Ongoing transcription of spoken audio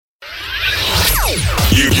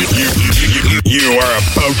You are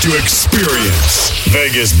about to experience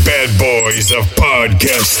Vegas bad boys of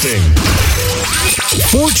podcasting.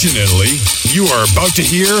 Fortunately, you are about to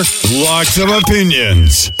hear lots of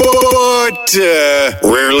opinions, but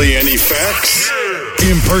rarely any facts.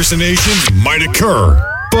 Impersonations might occur,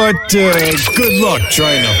 but good luck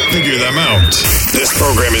trying to figure them out. This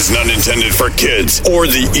program is not intended for kids or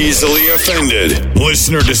the easily offended.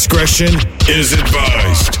 Listener discretion is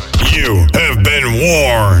advised. You have been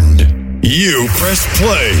warned. You press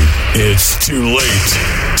play. It's too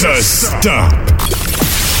late to stop.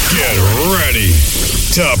 Get ready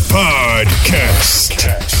to podcast.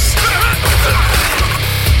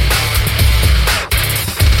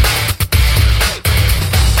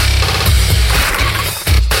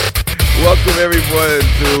 Welcome everyone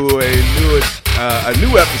to a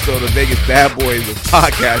new episode of Vegas Bad Boys of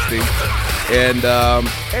Podcasting. And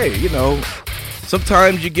hey, you know,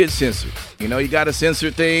 sometimes you get censored. You know, you got to censor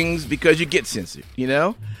things because you get censored, you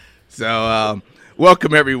know? So,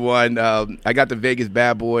 welcome, everyone. I got the Vegas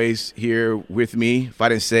Bad Boys here with me. If I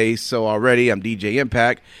didn't say so already, I'm DJ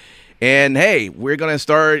Impact. And, hey, we're going to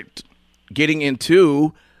start getting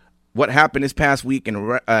into what happened this past week in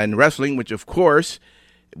wrestling, which, of course,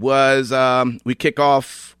 was we kick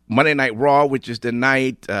off Monday Night Raw, which is the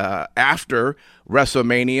night after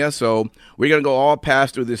WrestleMania. So we're going to go all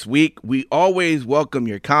past through this week. We always welcome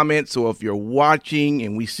your comments. So if you're watching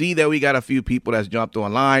and we see that we got a few people that's jumped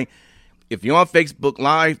online, if you're on Facebook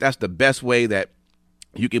Live, that's the best way that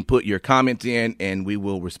you can put your comments in and we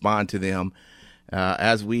will respond to them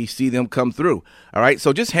as we see them come through. All right.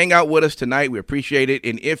 So just hang out with us tonight. We appreciate it.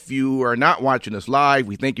 And if you are not watching us live,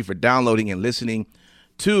 we thank you for downloading and listening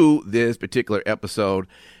to this particular episode.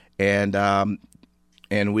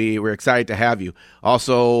 And we're excited to have you.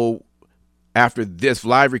 Also, after this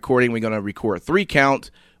live recording, we're going to record 3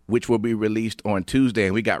 Count, which will be released on Tuesday.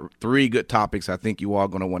 And we got 3 good topics I think you all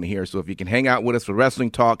going to want to hear. So if you can hang out with us for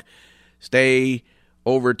Wrestling Talk, stay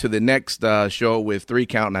over to the next show with 3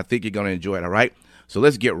 Count, and I think you're going to enjoy it, all right? So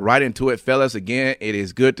let's get right into it, fellas. Again, it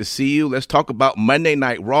is good to see you. Let's talk about Monday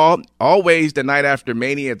Night Raw. Always the night after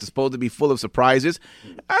Mania. It's supposed to be full of surprises.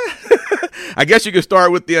 I guess you can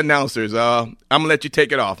start with the announcers. I'm going to let you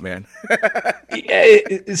take it off, man.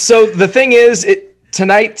 So the thing is,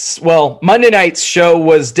 Monday night's show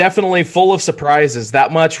was definitely full of surprises.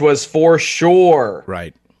 That much was for sure.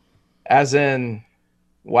 Right. As in,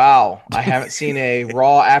 wow, I haven't seen a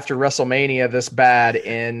Raw after WrestleMania this bad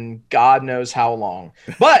in God knows how long.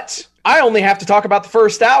 But I only have to talk about the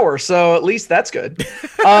first hour, so at least that's good.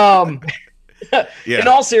 In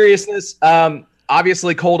all seriousness,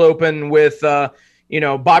 obviously cold open with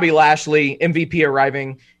Bobby Lashley, MVP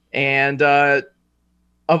arriving, and of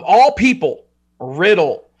all people,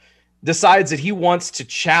 Riddle decides that he wants to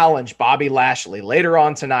challenge Bobby Lashley later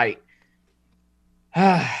on tonight.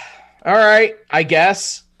 All right, I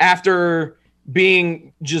guess, after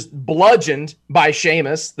being just bludgeoned by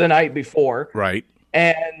Sheamus the night before. Right.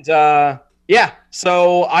 And,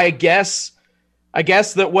 so I guess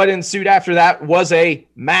that what ensued after that was a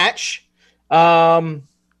match. But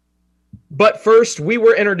first, we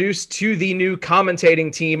were introduced to the new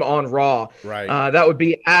commentating team on Raw. Right. That would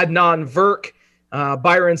be Adnan Virk,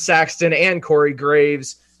 Byron Saxton, and Corey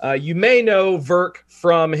Graves. You may know Virk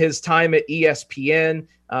from his time at ESPN.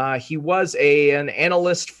 He was an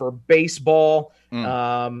analyst for baseball.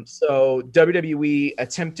 So WWE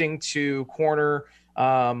attempting to corner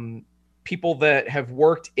people that have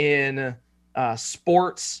worked in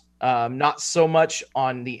sports, not so much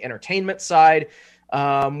on the entertainment side.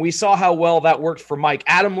 We saw how well that worked for Mike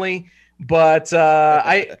Adamle, but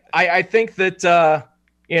I think that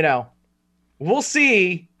we'll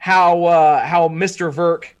see how Mr.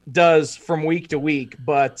 Virk does from week to week,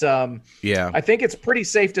 but I think it's pretty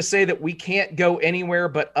safe to say that we can't go anywhere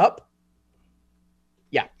but up.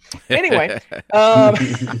 Yeah. Anyway, yeah,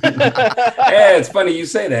 it's funny you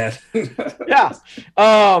say that.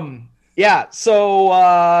 Yeah.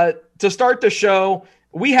 So to start the show,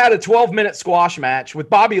 we had a 12-minute squash match with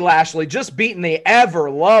Bobby Lashley just beating the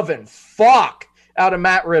ever-loving fuck out of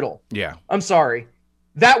Matt Riddle. Yeah. I'm sorry.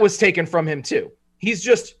 That was taken from him, too. He's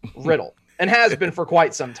just Riddle and has been for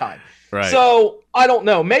quite some time. Right. So, I don't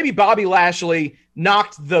know. Maybe Bobby Lashley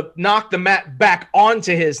knocked the mat back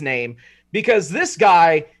onto his name because this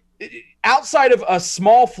guy, outside of a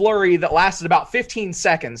small flurry that lasted about 15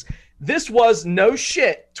 seconds, this was no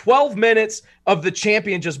shit 12 minutes of the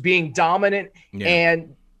champion just being dominant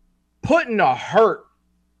and putting a hurt,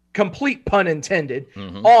 complete pun intended,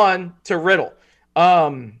 on to Riddle.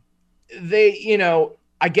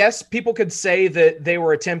 I guess people could say that they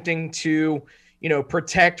were attempting to,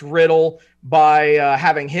 protect Riddle by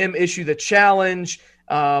having him issue the challenge.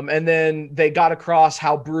 And then they got across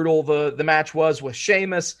how brutal the match was with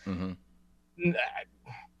Sheamus. Mm-hmm.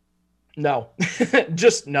 No,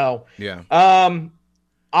 just no. Yeah.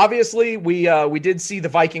 Obviously we did see the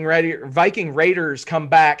Viking Raiders come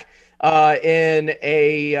back in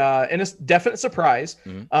a definite surprise.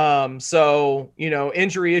 Mm-hmm. So,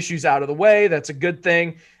 injury issues out of the way. That's a good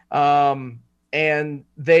thing. And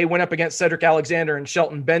they went up against Cedric Alexander and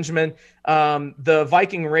Shelton Benjamin. The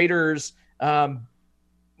Viking Raiders,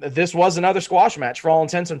 this was another squash match for all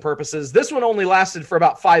intents and purposes. This one only lasted for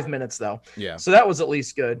about 5 minutes though. Yeah. So that was at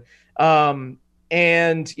least good.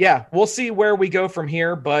 And yeah, we'll see where we go from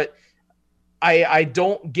here, but I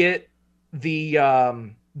don't get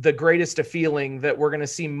the greatest of feeling that we're going to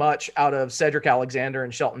see much out of Cedric Alexander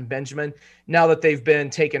and Shelton Benjamin now that they've been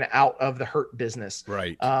taken out of the Hurt business.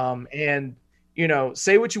 Right. And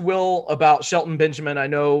say what you will about Shelton Benjamin. I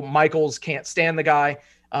know Michaels can't stand the guy.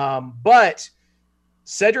 But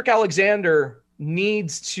Cedric Alexander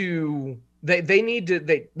needs to, they need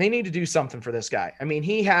to do something for this guy. I mean,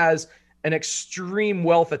 he has an extreme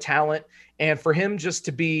wealth of talent, and for him just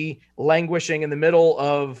to be languishing in the middle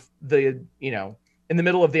of the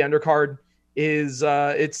undercard is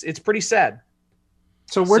it's pretty sad.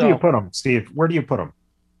 So where do you put him, Steve? Where do you put him?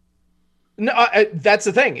 No, that's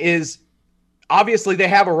the thing is obviously they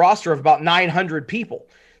have a roster of about 900 people.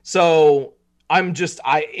 So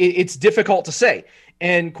it's difficult to say.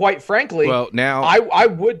 And quite frankly, well, now I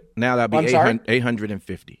would now that'd be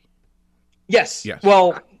 850. Yes.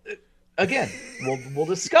 Well, again, we'll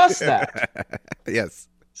discuss that. Yes.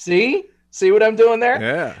 See what I'm doing there?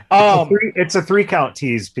 Yeah. It's a 3-count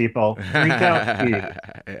tease, people. 3-count tease.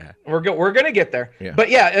 Yeah. We're gonna get there. Yeah. But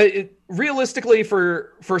yeah, realistically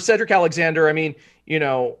for Cedric Alexander, I mean,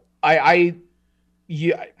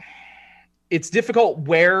 it's difficult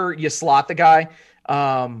where you slot the guy,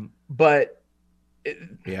 but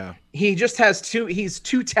he just he's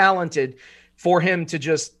too talented for him to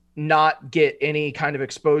just not get any kind of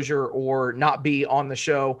exposure or not be on the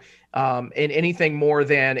show in anything more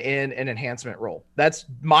than in an enhancement role. That's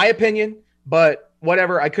my opinion, but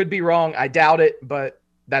whatever. I could be wrong. I doubt it, but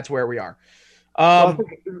that's where we are.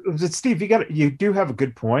 Steve, you do have a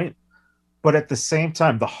good point, but at the same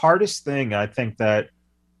time, the hardest thing I think that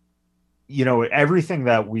everything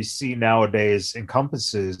that we see nowadays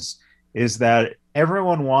encompasses is that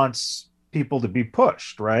everyone wants people to be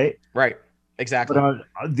pushed, right? Right. Exactly. But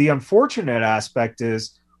the unfortunate aspect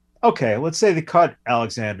is, okay, let's say they cut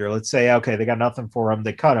Alexander. Let's say, okay, they got nothing for him.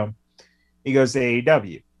 They cut him. He goes to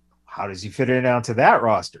AEW. How does he fit in onto that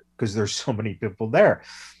roster? Because there's so many people there.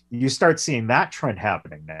 You start seeing that trend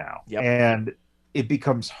happening now. Yep. And it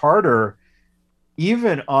becomes harder,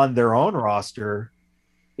 even on their own roster.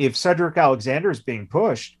 If Cedric Alexander is being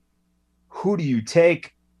pushed, who do you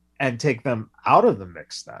take and take them out of the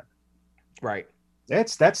mix then? Right.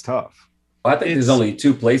 That's tough. Well, I think there's only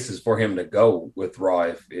 2 places for him to go with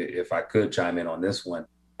Raw, if I could chime in on this one.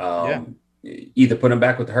 Either put him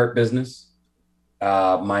back with the Hurt business,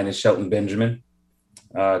 minus Shelton Benjamin.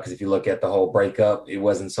 Because if you look at the whole breakup, it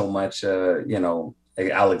wasn't so much,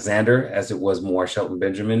 Alexander as it was more Shelton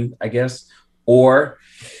Benjamin, I guess. Or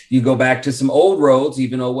you go back to some old roads,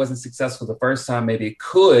 even though it wasn't successful the first time, maybe it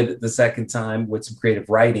could the second time with some creative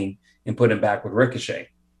writing and put him back with Ricochet.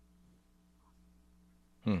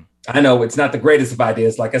 I know it's not the greatest of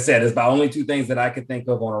ideas. Like I said, it's about only 2 things that I could think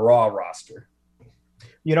of on a Raw roster.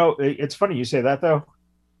 It's funny you say that, though.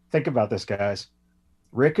 Think about this, guys.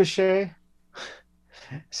 Ricochet,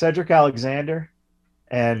 Cedric Alexander,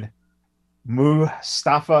 and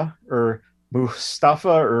Mustafa.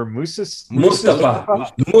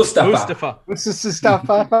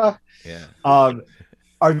 Yeah.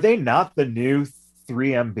 Are they not the new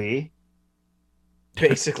 3MB?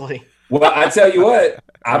 Basically. Well, I tell you what,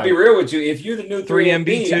 I'll be real with you. If you're the new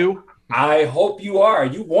 3MB too, I hope you are.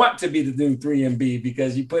 You want to be the new 3MB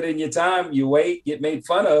because you put in your time, you wait, get made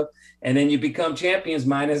fun of, and then you become champions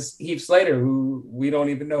minus Heath Slater, who we don't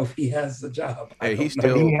even know if he has a job. Hey, he has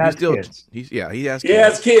kids. He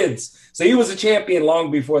has kids. So he was a champion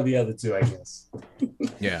long before the other 2, I guess.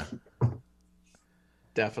 Yeah.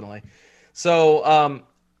 Definitely. So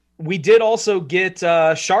we did also get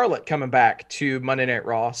Charlotte coming back to Monday Night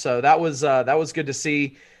Raw. So that was good to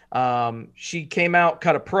see. She came out,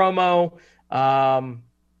 cut a promo,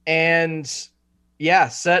 and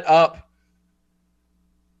set up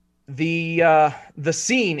the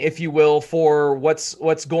scene, if you will, for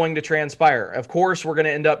what's going to transpire. Of course, we're going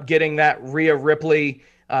to end up getting that Rhea Ripley,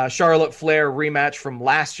 Charlotte Flair rematch from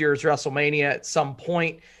last year's WrestleMania at some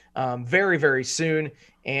point, very, very soon.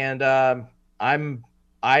 And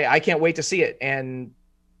I can't wait to see it. And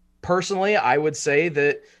personally, I would say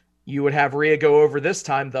that you would have Rhea go over this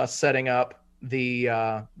time, thus setting up the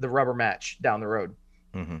rubber match down the road.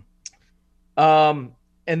 Mm-hmm.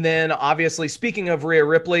 And then obviously, speaking of Rhea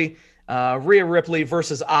Ripley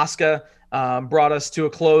versus Asuka brought us to a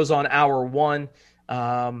close on hour 1.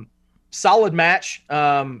 Solid match,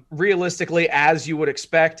 realistically, as you would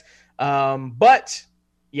expect. But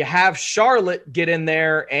you have Charlotte get in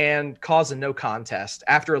there and cause a no contest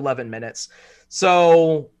after 11 minutes.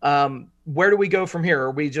 So where do we go from here?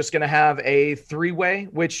 Are we just going to have a 3-way,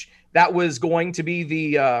 which that was going to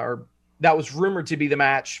be that was rumored to be the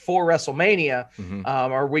match for WrestleMania. Mm-hmm.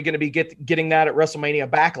 Are we going to be getting that at WrestleMania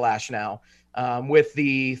Backlash now with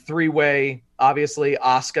the 3-way, obviously,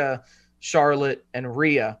 Asuka, Charlotte, and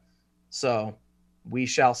Rhea? So we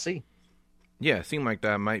shall see. Yeah, it seemed like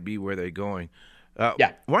that might be where they're going.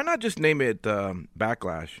 Yeah. Why not just name it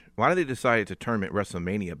Backlash? Why did they decide to term it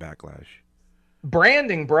WrestleMania Backlash?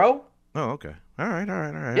 Branding, bro. Oh, okay. All right. Yeah.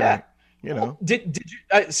 All right. You know. Did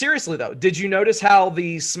you seriously though? Did you notice how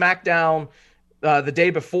the SmackDown the day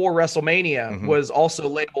before WrestleMania mm-hmm. was also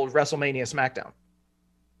labeled WrestleMania SmackDown?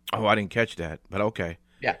 Oh, I didn't catch that, but okay.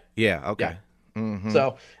 Yeah. Yeah. Okay. Yeah. Mm-hmm.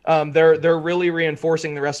 So they're really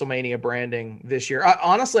reinforcing the WrestleMania branding this year.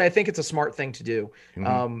 Honestly, I think it's a smart thing to do.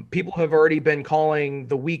 Mm-hmm. People have already been calling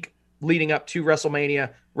the week leading up to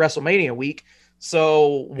WrestleMania week.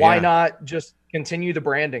 So why not just continue the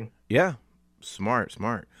branding? Yeah, smart.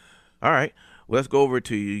 All right, let's go over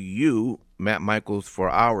to you, Matt Michaels, for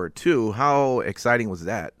hour 2. How exciting was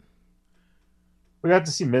that? We got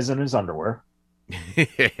to see Miz in his underwear.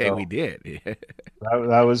 So, we did.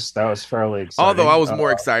 that was fairly exciting. Although I was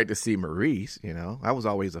more excited to see Maurice. I was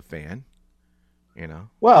always a fan.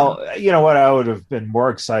 Well, you know what? I would have been more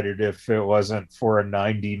excited if it wasn't for a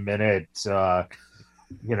 90-minute,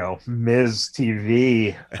 Miz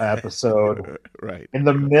TV episode, right in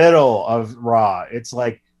the middle of Raw. It's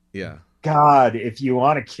like, yeah, God, if you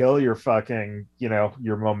want to kill your fucking,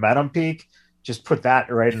 your momentum peak, just put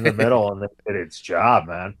that right in the middle and it did its job,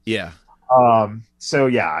 man. Yeah. So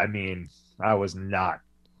yeah, I mean, I was not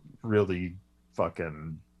really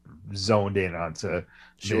fucking zoned in onto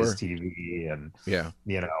Miz TV and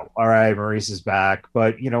all right, Maurice is back,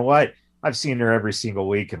 but you know what? I've seen her every single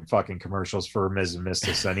week in fucking commercials for Miz and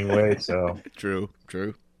Mystics anyway. So true.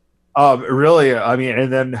 Really, I mean,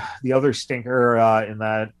 and then the other stinker in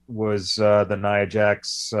that was the Nia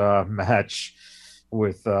Jax match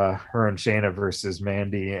with her and Shayna versus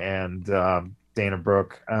Mandy and Dana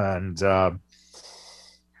Brooke, and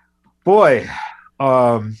boy,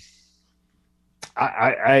 I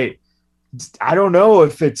don't know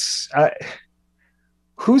if it's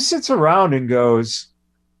who sits around and goes,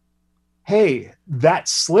 hey, that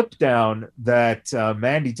slip down that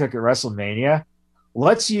Mandy took at WrestleMania,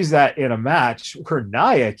 let's use that in a match where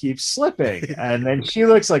Nia keeps slipping, and then she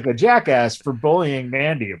looks like a jackass for bullying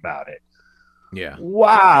Mandy about it. Yeah.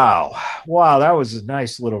 Wow, that was a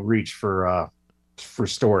nice little reach for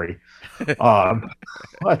story. What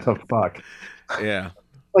the fuck? Yeah.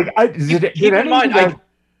 Like, keep in mind,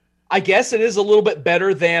 I guess it is a little bit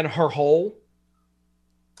better than her hole.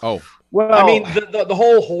 Oh, well, I mean the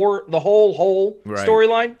whole hole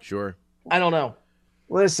storyline. Sure. I don't know.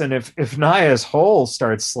 Listen, if Nia's hole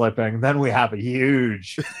starts slipping, then we have a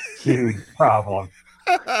huge problem.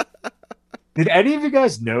 Did any of you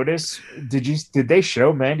guys notice? Did they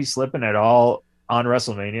show Mandy slipping at all on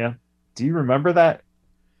WrestleMania? Do you remember that?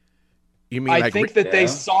 You mean I think that they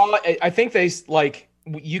saw. I think they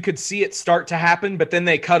you could see it start to happen, but then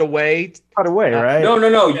they cut away. Right?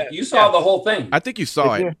 No. You saw the whole thing. I think you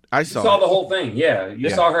saw it. I saw the whole thing. Yeah, you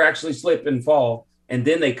saw her actually slip and fall, and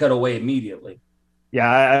then they cut away immediately.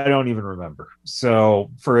 Yeah, I don't even remember. So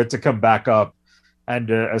for it to come back up and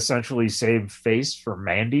essentially save face for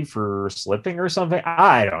Mandy for slipping or something,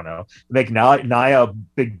 I don't know. Make Nia a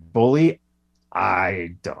big bully,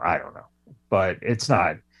 I don't know. But it's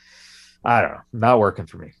not. I don't know. Not working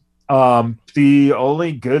for me. The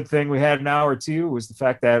only good thing we had in hour 2 was the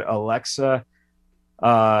fact that Alexa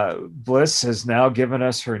Bliss has now given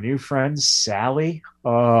us her new friend, Sally.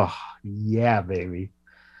 Oh, yeah, baby.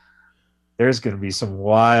 There's going to be some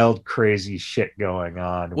wild, crazy shit going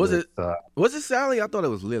on. Was it Sally? I thought it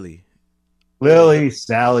was Lily. Lily,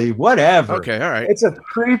 Sally, whatever. Okay, all right. It's a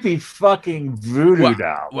creepy fucking voodoo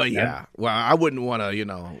doll. Well, yeah. Well, I wouldn't want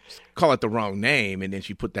to, call it the wrong name and then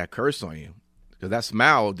she put that curse on you. Because that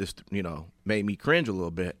smile just, made me cringe a little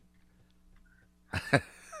bit.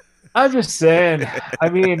 I'm just saying. I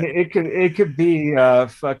mean, it could be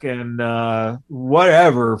fucking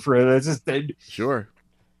whatever for this. Sure.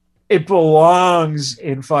 It belongs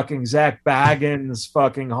in fucking Zach Baggins'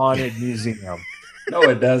 fucking haunted museum. No,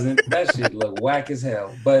 it doesn't. That shit look whack as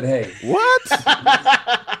hell. But hey, What?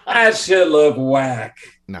 that shit look whack.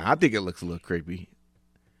 Nah, I think it looks a little creepy.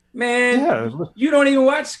 Man, Yeah. you don't even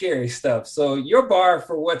watch scary stuff. So your bar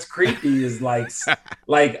for what's creepy is like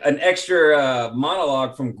an extra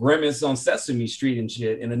monologue from Grimace on Sesame Street and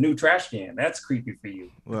shit in a new trash can. That's creepy for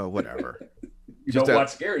you. Well, whatever. You Just don't that- watch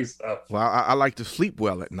scary stuff. Well, I like to sleep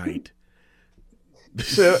well at night.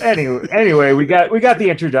 So anyway, we got the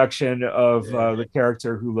introduction of the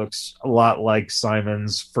character who looks a lot like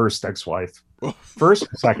Simon's first ex-wife. First,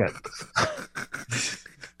 second.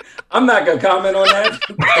 I'm not gonna comment on that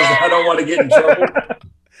because I don't want to get in trouble.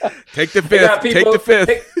 Take the They got fifth. Take the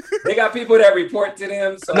fifth. They got people that report to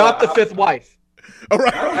them. So Not the fifth wife. All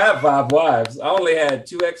right. I don't have 5 wives. I only had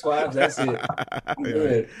 2 ex-wives. That's it. I'm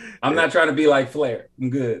good. I'm not trying to be like Flair. I'm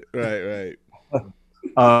good. Right.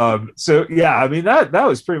 So yeah, I mean that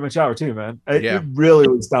was pretty much hour 2, man. It really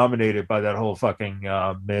was dominated by that whole fucking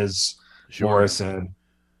Miz Morrison,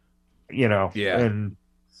 Yeah. and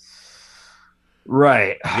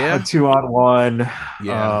right, Yeah. a 2-on-1,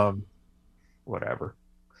 Yeah. whatever.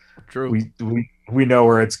 True. We know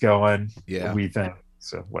where it's going. Yeah. We think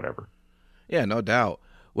so. Whatever. Yeah, no doubt.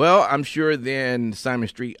 Well, I'm sure then Simon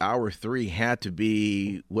Street Hour 3 had to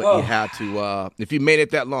be what you had to. If you made it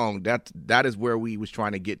that long, that is where we was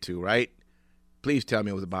trying to get to, right? Please tell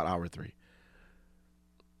me it was about Hour 3.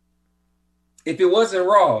 If it wasn't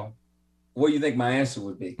Raw, what do you think my answer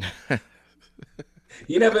would be?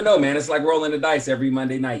 You never know, man. It's like rolling the dice every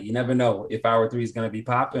Monday night. You never know if Hour 3 is going to be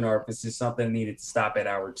popping or if it's just something that needed to stop at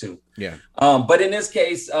Hour 2. Yeah. But in this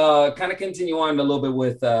case, kind of continue on a little bit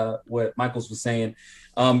with what Michaels was saying.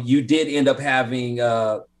 You did end up having,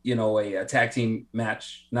 a tag team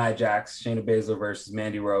match, Nia Jax, Shayna Baszler versus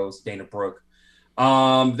Mandy Rose, Dana Brooke.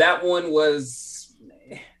 That one was,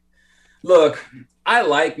 look, I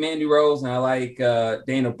like Mandy Rose and I like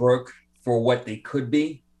Dana Brooke for what they could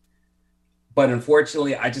be. But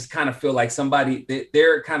unfortunately, I just kind of feel like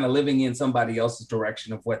they're kind of living in somebody else's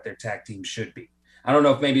direction of what their tag team should be. I don't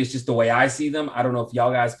know if maybe it's just the way I see them. I don't know if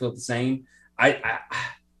y'all guys feel the same. I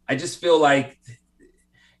just feel like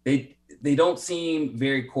they don't seem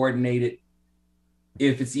very coordinated.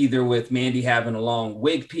 If it's either with Mandy having a long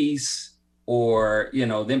wig piece or,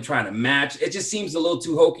 them trying to match, it just seems a little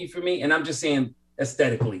too hokey for me. And I'm just saying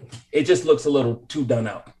aesthetically, it just looks a little too done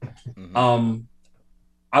up. Mm-hmm.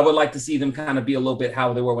 I would like to see them kind of be a little bit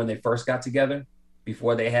how they were when they first got together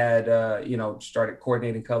before they had, started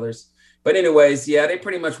coordinating colors. But anyways, yeah, they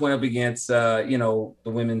pretty much went up against, the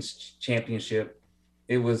women's championship.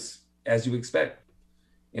 It was as you expect.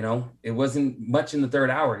 It wasn't much in the third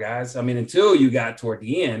hour, guys. I mean, until you got toward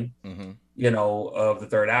the end, of the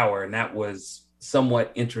third hour, and that was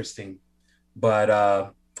somewhat interesting. But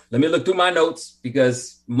let me look through my notes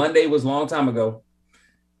because Monday was a long time ago.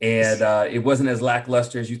 And it wasn't as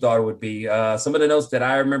lackluster as you thought it would be. Some of the notes that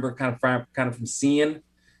I remember kind of from seeing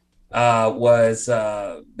was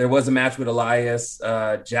there was a match with Elias,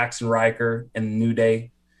 Jackson Riker, and New Day.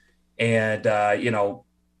 And,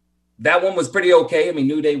 that one was pretty okay. I mean,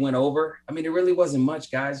 New Day went over. I mean, it really wasn't much,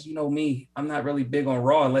 guys. You know me. I'm not really big on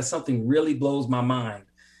Raw unless something really blows my mind.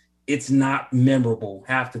 It's not memorable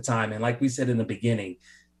half the time. And like we said in the beginning,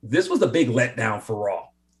 this was a big letdown for Raw,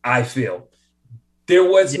 I feel. There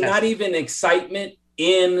was not even excitement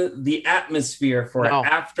in the atmosphere for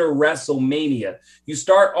after WrestleMania. You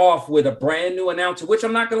start off with a brand new announcer, which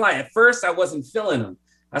I'm not going to lie. At first, I wasn't feeling him.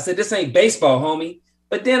 I said, this ain't baseball, homie.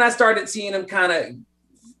 But then I started seeing him kind of,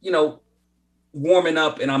 warming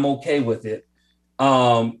up, and I'm okay with it.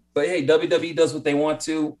 But hey, WWE does what they want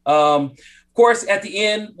to. Of course, at the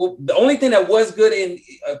end, the only thing that was good in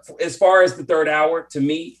as far as the third hour to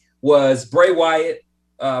me was Bray Wyatt,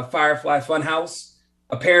 Firefly Funhouse.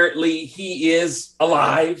 Apparently, he is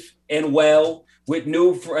alive and well with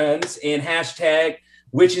new friends and hashtag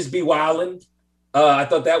witches be wildin'. I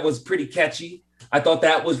thought that was pretty catchy. I thought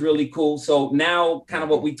that was really cool. So now kind of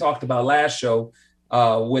what we talked about last show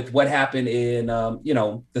with what happened in,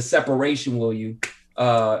 the separation,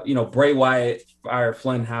 Bray Wyatt, Firefly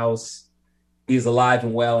Funhouse is alive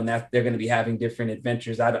and well, and that they're going to be having different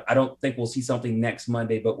adventures. I don't think we'll see something next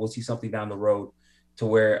Monday, but we'll see something down the road to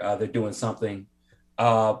where they're doing something.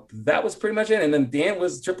 That was pretty much it. And then the end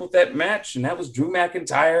was triple threat match, and that was Drew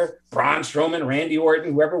McIntyre, Braun Strowman, Randy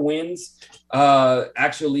Orton. Whoever wins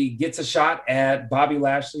actually gets a shot at Bobby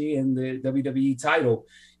Lashley and the WWE title.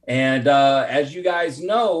 And as you guys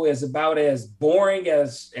know, is about as boring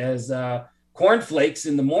as cornflakes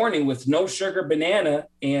in the morning with no sugar banana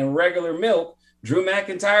and regular milk. Drew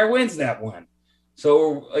McIntyre wins that one.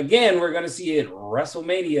 So again, we're going to see it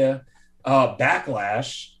WrestleMania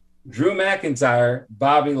Backlash. Drew McIntyre,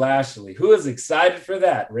 Bobby Lashley. Who is excited for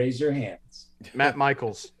that? Raise your hands. Matt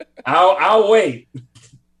Michaels. I'll wait.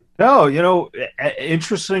 No,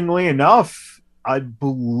 interestingly enough, I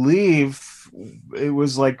believe it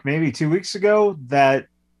was like maybe 2 weeks ago that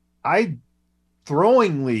I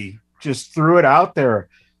throwingly just threw it out there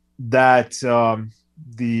that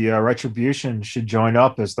the Retribution should join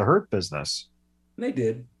up as the Hurt Business. They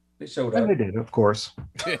did. They showed up. And they did, of course.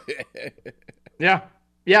 Yeah.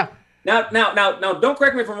 Yeah. Now, don't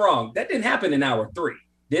correct me if I'm wrong. That didn't happen in hour 3,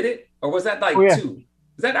 did it? Or was that like 2? Was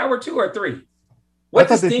that hour 2 or 3? What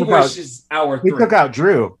distinguishes hour 3? They took out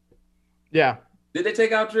Drew. Yeah. Did they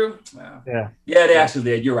take out Drew? Wow. Yeah. Yeah, they actually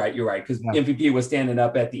did. You're right. Because MVP was standing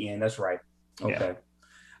up at the end. That's right. Okay. Yeah.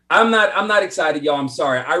 I'm not excited, y'all. I'm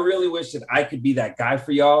sorry. I really wish that I could be that guy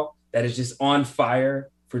for y'all that is just on fire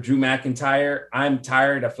for Drew McIntyre. I'm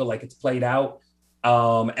tired. I feel like it's played out.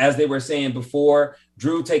 As they were saying before,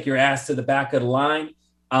 Drew, take your ass to the back of the line.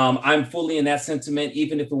 I'm fully in that sentiment,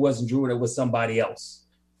 even if it wasn't Drew and it was somebody else.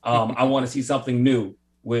 I want to see something new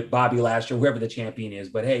with Bobby Lashley, whoever the champion is.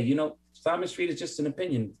 But hey, Simon Street is just an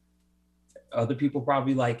opinion. Other people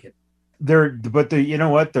probably like it. You know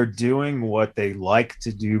what? They're doing what they like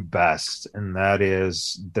to do best, and that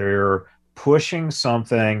is they're pushing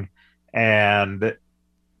something, and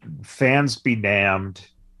fans be damned.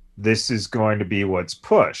 This is going to be what's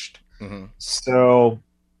pushed. Mm-hmm. So,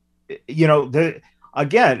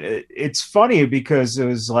 again, it's funny because it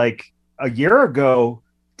was like a year ago,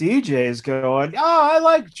 DJ is going, "Oh, I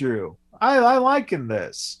like Drew. I like in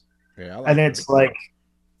this," and it's like,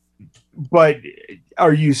 but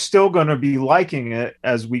are you still going to be liking it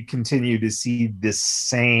as we continue to see the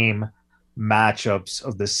same matchups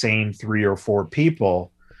of the same 3 or 4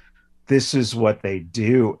 people? This is what they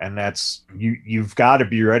do, and that's you've got to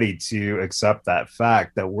be ready to accept that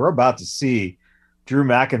fact that we're about to see Drew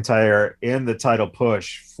McIntyre in the title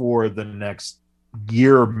push for the next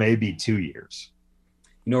year, maybe 2 years.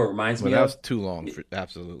 It reminds me of? That was too long.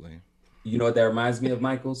 Absolutely. You know what that reminds me of,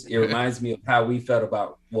 Michaels? It reminds me of how we felt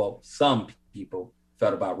about, some people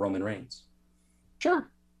felt about Roman Reigns.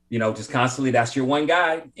 Sure. Just constantly, that's your one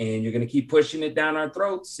guy, and you're going to keep pushing it down our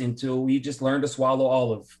throats until we just learn to swallow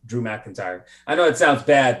all of Drew McIntyre. I know it sounds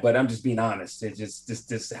bad, but I'm just being honest. It's just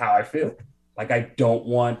this is how I feel. Like, I don't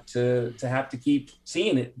want to have to keep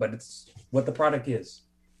seeing it, but it's what the product is.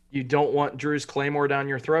 You don't want Drew's Claymore down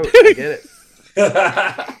your throat. I get it.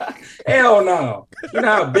 Hell no. You know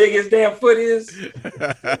how big his damn foot is?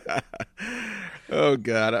 Oh,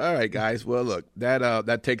 God. All right, guys. Well, look,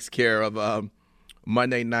 that takes care of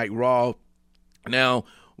Monday Night Raw. Now,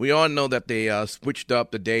 we all know that they switched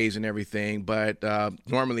up the days and everything, but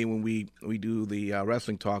normally when we do the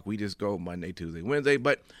wrestling talk, we just go Monday, Tuesday, Wednesday.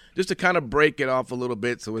 But just to kind of break it off a little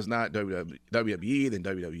bit so it's not WWE, then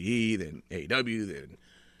WWE, then AEW, then,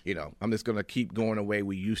 I'm just going to keep going the way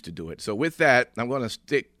we used to do it. So with that, I'm going to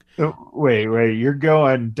stick. Wait. You're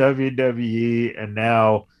going WWE, and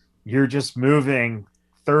now you're just moving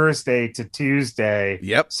Thursday to Tuesday.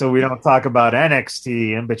 Yep. So we don't talk about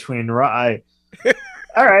NXT in between.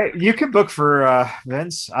 All right, you can book for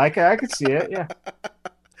Vince. I could see it. Yeah.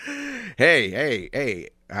 Hey!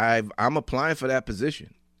 I'm applying for that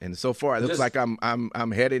position, and so far it looks like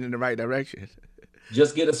I'm headed in the right direction.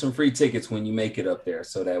 Just get us some free tickets when you make it up there,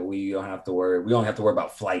 so that we don't have to worry. We don't have to worry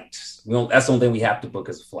about flights. That's the only thing we have to book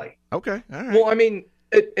is a flight. Okay. All right. Well, I mean,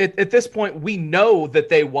 at this point, we know that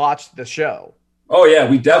they watched the show. Oh yeah,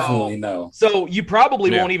 we definitely know. So you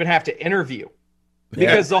probably won't even have to interview.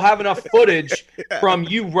 Because they'll have enough footage from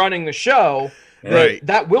you running the show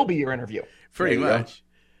that will be your interview. Pretty much.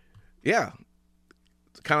 Yeah.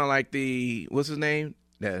 It's kind of like what's his name?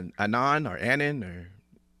 Anand or Anand or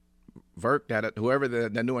Verk, whoever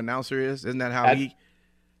the new announcer is. Isn't that how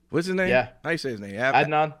what's his name? Yeah. How do you say his name?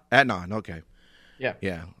 Adnan. Adnan, okay. Yeah.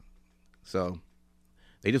 Yeah. So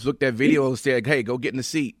they just looked at video and said, hey, go get in the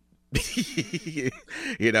seat. But he's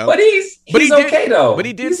okay though. But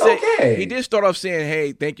he did he did start off saying,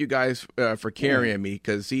 "Hey, thank you guys for carrying me,"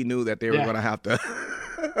 because he knew that they were going to have to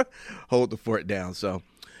hold the fort down. So,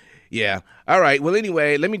 yeah. All right. Well,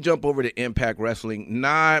 anyway, let me jump over to Impact Wrestling.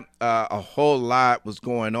 Not a whole lot was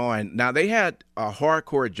going on. Now they had a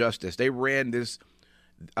Hardcore Justice. They ran this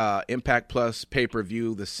Impact Plus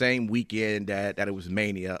pay-per-view the same weekend that it was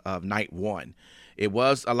Mania of night 1. It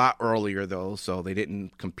was a lot earlier, though, so they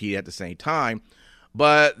didn't compete at the same time.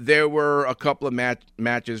 But there were a couple of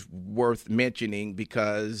matches worth mentioning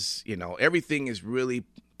because, everything is really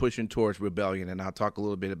pushing towards Rebellion, and I'll talk a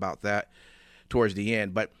little bit about that towards the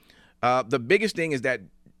end. But the biggest thing is that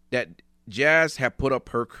Jazz had put up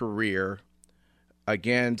her career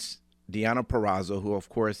against Deonna Purrazzo, who, of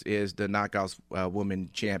course, is the Knockouts Women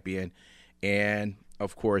Champion. And,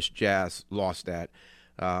 of course, Jazz lost that.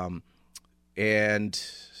 And,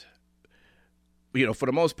 you know, for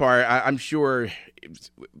the most part, I'm sure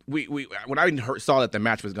we when I saw that the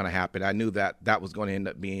match was going to happen, I knew that was going to end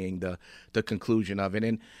up being the conclusion of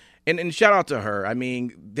it. And shout out to her. I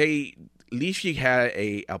mean, at least she had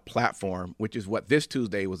a platform, which is what this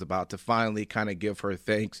Tuesday was about, to finally kind of give her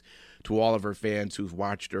thanks to all of her fans who've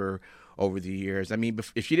watched her over the years. I mean,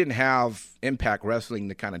 if she didn't have Impact Wrestling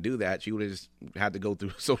to kind of do that, she would have just had to go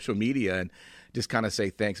through social media and just kind of say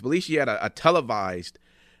thanks. But at least she had a televised.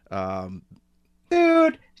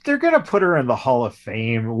 Dude, they're going to put her in the Hall of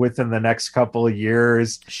Fame within the next couple of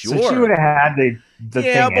years. Sure. So she would have had the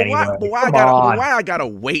thing anyway. Why I gotta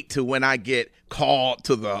wait to when I get called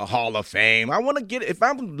to the Hall of Fame? I want to get, if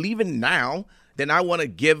I'm leaving now, then I want to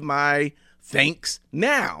give my thanks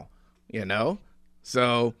now, you know?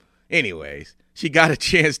 So anyways, she got a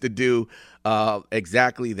chance to do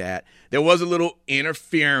exactly that. There was a little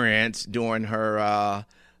interference during her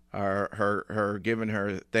giving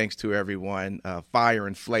her thanks to everyone. Fire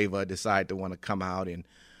and Flavor decided to want to come out and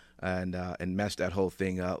mess that whole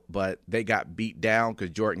thing up, but they got beat down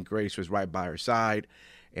because Jordan Grace was right by her side,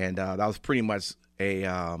 and that was pretty much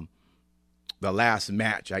the last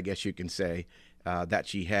match, I guess you can say, that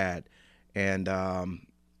she had, and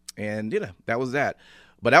you know, that was that.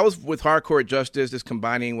 But that was with Hardcore Justice, just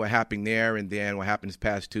combining what happened there and then what happened this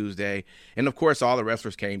past Tuesday. And, of course, all the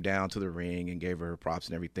wrestlers came down to the ring and gave her props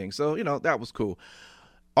and everything. So, you know, that was cool.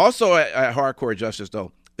 Also at Hardcore Justice,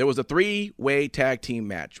 though, there was a 3-way tag team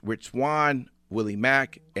match. Rich Swann, Willie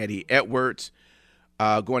Mack, Eddie Edwards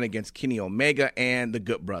going against Kenny Omega and the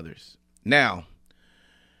Good Brothers. Now,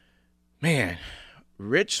 man,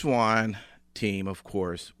 Rich Swann team, of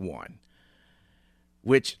course, won.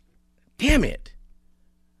 Which, damn it.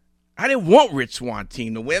 I didn't want Rich Swann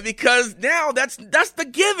team to win because now that's the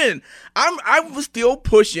given. I was still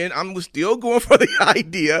pushing. I was still going for the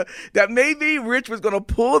idea that maybe Rich was going to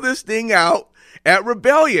pull this thing out at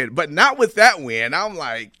Rebellion, but not with that win. I'm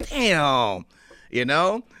like, damn, you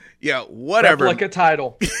know? Yeah, whatever. Replica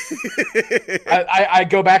title. I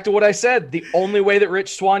go back to what I said. The only way that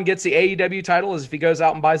Rich Swann gets the AEW title is if he goes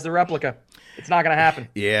out and buys the replica. It's not going to happen.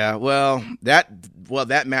 Yeah, well,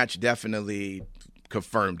 that match definitely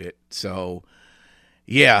confirmed it. So,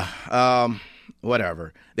 yeah,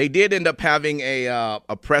 whatever. They did end up having a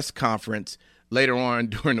press conference later on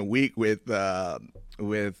during the week with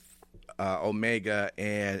Omega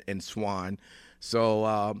and Swann.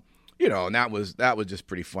 So, you know, and that was just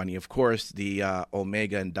pretty funny. Of course, the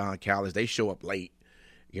Omega and Don Callis, they show up late,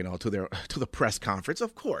 you know, to the press conference.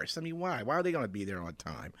 Of course. I mean, why? Why are they going to be there on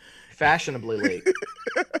time? Fashionably late.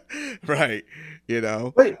 Right. You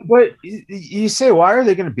know. But you say, why are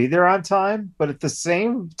they going to be there on time? But at the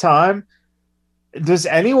same time, does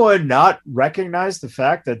anyone not recognize the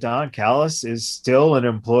fact that Don Callis is still an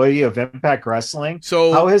employee of Impact Wrestling?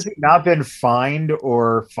 So how has he not been fined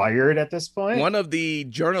or fired at this point? One of the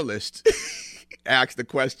journalists asked the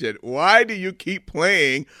question, why do you keep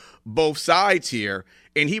playing both sides here?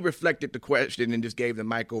 And he reflected the question and just gave the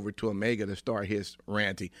mic over to Omega to start his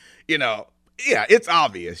ranty. You know, yeah, it's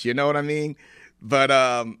obvious. You know what I mean? But,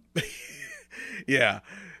 yeah.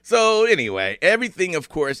 So anyway, everything, of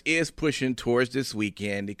course, is pushing towards this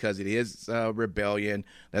weekend because it is Rebellion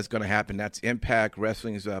that's going to happen. That's Impact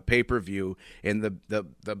Wrestling's pay-per-view, and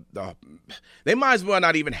they might as well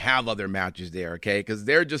not even have other matches there, okay? Because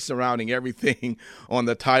they're just surrounding everything on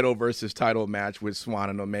the title versus title match with Swann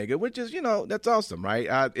and Omega, which is, you know, that's awesome,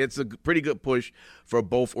 right? It's a pretty good push for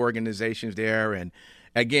both organizations there, and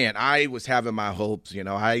again, I was having my hopes, you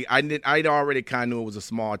know. I'd already kind of knew it was a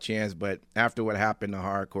small chance, but after what happened to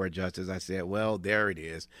Hardcore Justice, I said, well, there it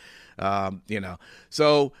is. You know.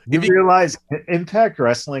 So you realize Impact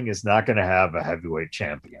Wrestling is not going to have a heavyweight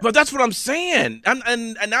champion. But that's what I'm saying.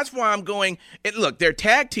 And that's why I'm going, and look, their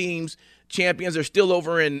tag teams champions are still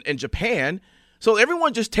over in Japan. So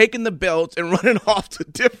everyone just taking the belts and running off to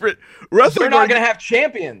different wrestlers. They're not going to have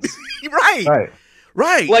champions. Right.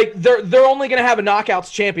 Right. Like they're only going to have a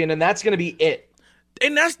Knockouts champion, and that's going to be it.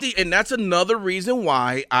 And that's another reason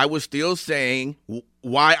why I was still saying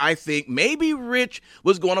why I think maybe Rich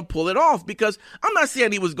was going to pull it off, because I'm not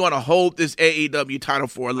saying he was going to hold this AEW title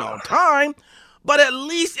for a long time, but at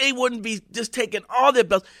least they wouldn't be just taking all their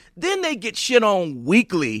belts. Then they get shit on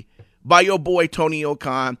weekly by your boy Tony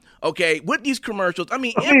Khan. Okay, with these commercials. I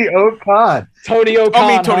mean, Tony Khan. Tony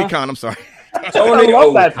Khan. I'm sorry. Tony, I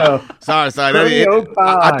love that though. Sorry. Tony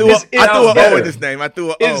I threw an O in his name. I threw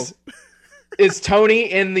an O. Is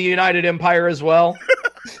Tony in the United Empire as well?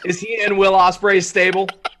 Is he in Will Ospreay's stable?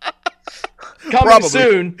 Coming Probably.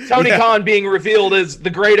 soon, Tony Khan being revealed as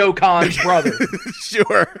the Great Okan's brother.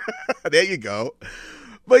 Sure. There you go.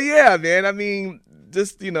 But yeah, man, I mean,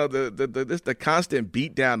 just, the constant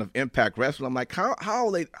beatdown of Impact Wrestling. I'm like, how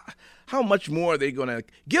much more are they going to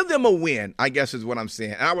give them a win, I guess is what I'm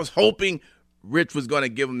saying. And I was hoping Rich was going to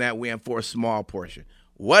give them that win for a small portion.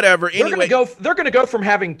 Whatever. Anyway, they're going to go from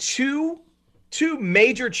having two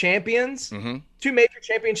major champions, two major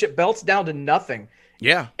championship belts down to nothing.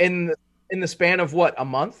 Yeah. In the span of what, a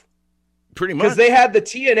month? Pretty much. Because they had the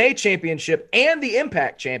TNA championship and the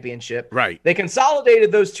Impact championship. Right. They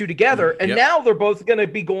consolidated those two together, and now they're both going to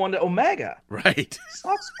be going to Omega. Right.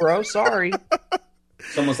 Sucks, bro. Sorry.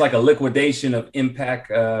 It's almost like a liquidation of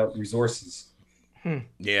Impact resources.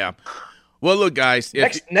 Yeah. Well, look, guys.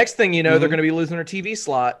 Next thing you know, they're going to be losing their TV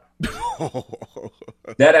slot.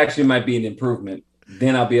 That actually might be an improvement.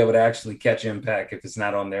 Then I'll be able to actually catch Impact if it's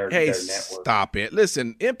not on their network. Stop it.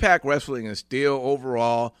 Listen, Impact Wrestling is still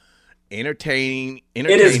overall entertaining. It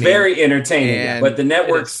is very entertaining, but the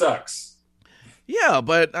network sucks. Yeah,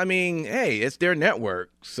 but I mean, hey, it's their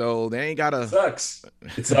network, so they ain't gotta. It sucks.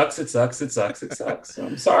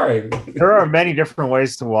 I'm sorry. There are many different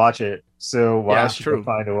ways to watch it, so that's true.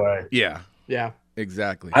 Find a way. Yeah,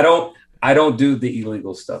 exactly. I don't do the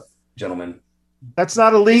illegal stuff, gentlemen. That's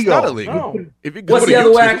not illegal. It's not illegal. No. If you go What's to the other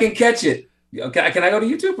YouTube, way I can catch it? Okay, can I go to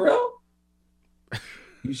YouTube, bro?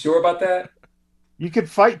 You sure about that? You could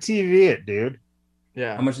Fight TV it, dude.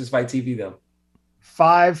 Yeah. How much is Fight TV though?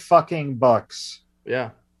 $5 Yeah.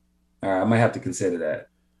 All right, I might have to consider that.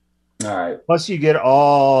 All right. Plus, you get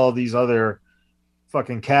all these other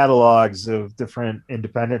fucking catalogs of different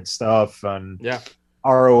independent stuff and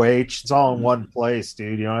ROH. It's all in one place,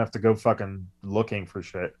 dude. You don't have to go fucking looking for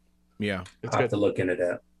shit. Yeah, I have to look into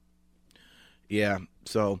that. Yeah.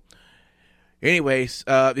 So, anyways,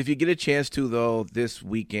 if you get a chance to though this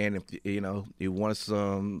weekend, if you want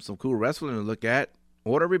some cool wrestling to look at,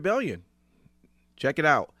 order Rebellion. Check it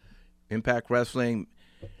out. Impact Wrestling,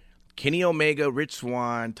 Kenny Omega, Rich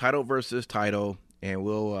Swann, title versus title, and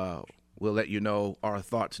we'll let you know our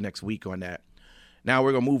thoughts next week on that. Now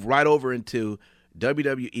we're gonna move right over into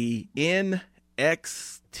WWE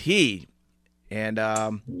NXT. And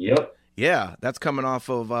yeah, that's coming off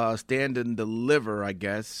of Stand and Deliver, I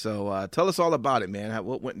guess. So tell us all about it, man.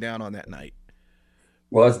 What went down on that night?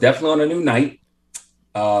 Well, it's definitely on a new night.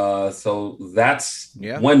 So that's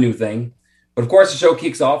one new thing. But of course, the show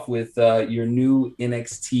kicks off with your new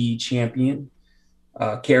NXT champion,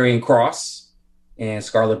 Karrion Kross and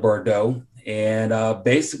Scarlett Bordeaux. And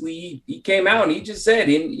basically, he came out and he just said,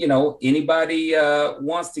 anybody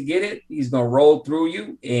wants to get it, he's going to roll through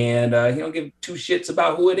you. And he don't give two shits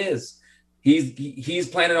about who it is. He's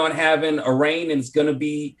planning on having a reign, and it's going to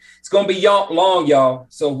be long, y'all.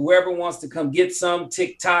 So whoever wants to come get some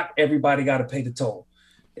TikTok, everybody got to pay the toll.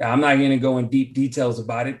 I'm not going to go in deep details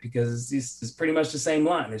about it because it's pretty much the same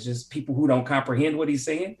line. It's just people who don't comprehend what he's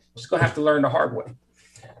saying, just going to have to learn the hard way.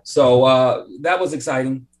 So that was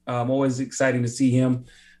exciting. Always exciting to see him.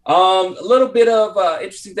 A little bit of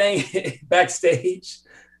interesting thing backstage.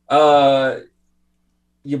 Your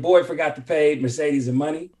boy forgot to pay Mercedes the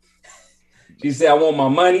money. She said, "I want my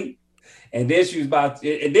money," and then she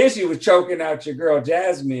was choking out your girl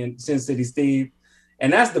Jasmine, Sin City Steve,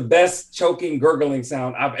 and that's the best choking, gurgling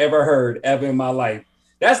sound I've ever heard ever in my life.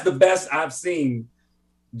 That's the best I've seen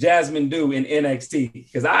Jasmine do in NXT,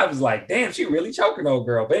 because I was like, "Damn, she really choking old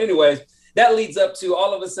girl." But anyways. That leads up to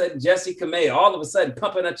all of a sudden Jessie Kamea, all of a sudden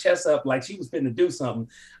pumping her chest up like she was finna to do something.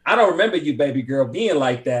 I don't remember you, baby girl, being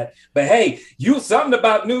like that. But hey, something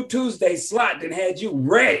about New Tuesday slot that had you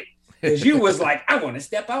ready. Because you was like, I want to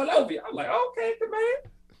step all over you. I'm like, okay, Kamea,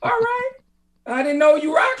 all right. I didn't know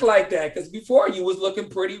you rock like that, because before you was looking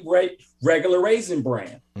pretty regular Raisin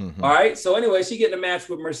Bran. Mm-hmm. All right. So anyway, she getting a match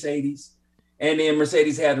with Mercedes. And then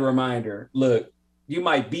Mercedes had to remind her, look, you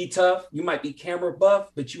might be tough, you might be camera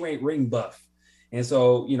buff, but you ain't ring buff. And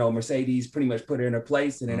so, Mercedes pretty much put her in her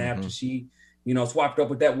place. And then after she, swapped up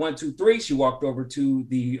with that 1, 2, 3, she walked over to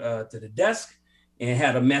the desk and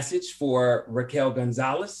had a message for Raquel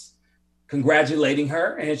Gonzalez, congratulating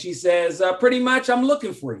her. And she says, pretty much, I'm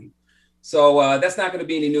looking for you. So that's not going to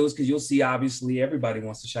be any news, because you'll see, obviously, everybody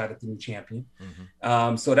wants a shot at the new champion.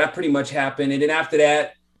 Mm-hmm. So that pretty much happened. And then after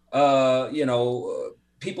that,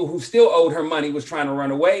 people who still owed her money was trying to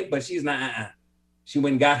run away, but she's not. She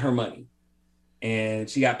went and got her money, and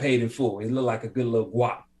she got paid in full. It looked like a good little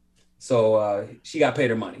guap. So she got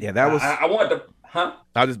paid her money. Yeah, that was. I wanted to. Huh?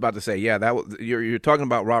 I was just about to say, yeah, that was. You're talking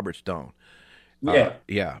about Robert Stone. Yeah.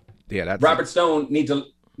 Yeah. That's Robert Stone need to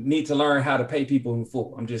need to learn how to pay people in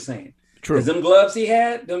full. I'm just saying. True. Because them gloves he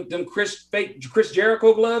had, them fake Chris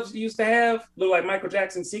Jericho gloves he used to have, look like Michael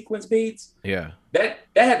Jackson sequence beads. Yeah. That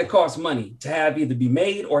had to cost money to have either be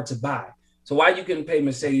made or to buy. So why you couldn't pay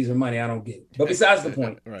Mercedes or money, I don't get it. But besides the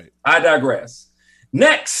point, Right. I digress.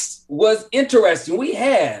 Next was interesting. We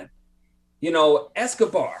had,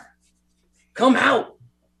 Escobar come out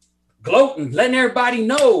gloating, letting everybody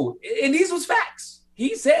know. And these was facts.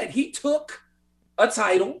 He said he took a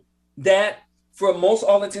title that, for most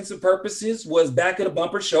all intents and purposes, was back at a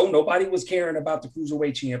bumper show. Nobody was caring about the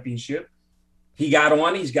Cruiserweight Championship. He got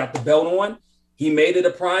on. He's got the belt on. He made it a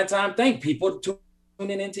primetime thing. People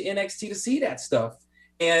tuning into NXT to see that stuff.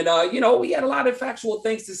 And, we had a lot of factual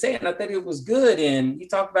things to say, and I think it was good. And he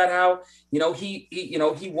talked about how,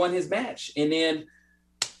 he won his match. And then,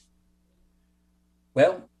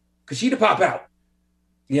 Kushida pop out,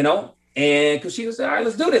 and Kushida said, all right,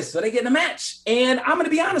 let's do this. So they get in a match. And I'm going to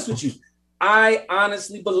be honest with you. I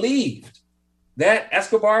honestly believed that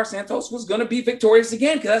Escobar Santos was going to be victorious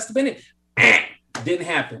again because that's the minute. Didn't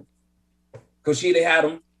happen. Kushida had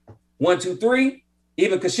him 1, 2, 3.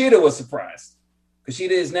 Even Kushida was surprised.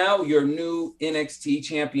 Kushida is now your new NXT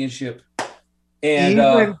championship. And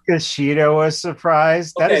even Kushida was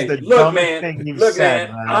surprised. That is the dumbest thing you've said.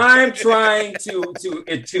 Man. I'm trying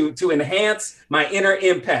to enhance my inner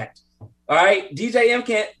Impact. All right, DJ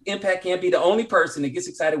Impact can't be the only person that gets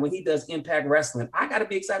excited when he does Impact Wrestling. I got to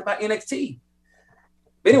be excited about NXT.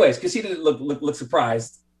 But anyways, Kushida look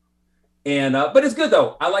surprised, and but it's good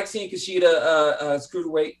though. I like seeing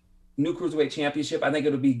Kushida new cruiserweight championship. I think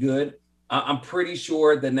it'll be good. I'm pretty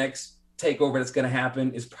sure the next takeover that's going to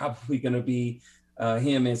happen is probably going to be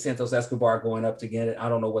him and Santos Escobar going up to get it. I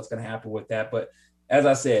don't know what's going to happen with that, but as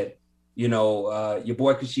I said, your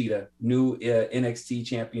boy Kushida, new NXT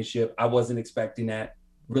championship. I wasn't expecting that.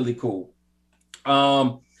 Really cool.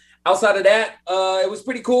 Outside of that, it was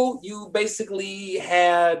pretty cool. You basically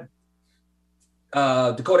had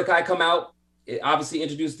Dakota Kai come out. It obviously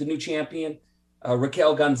introduced the new champion,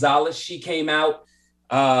 Raquel Gonzalez. She came out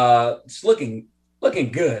just looking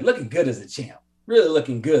good as a champ. Really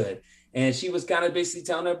looking good. And she was kind of basically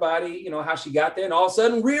telling everybody, how she got there. And all of a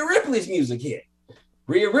sudden, Rhea Ripley's music hit.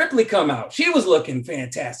 Rhea Ripley come out. She was looking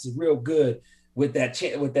fantastic, real good with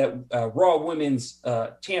that Raw Women's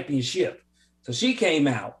Championship. So she came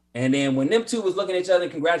out. And then when them two was looking at each other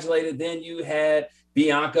and congratulated, then you had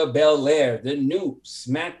Bianca Belair, the new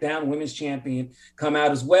SmackDown Women's Champion, come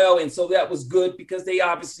out as well. And so that was good because they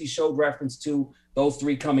obviously showed reference to those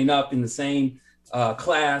three coming up in the same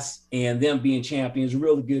class and them being champions.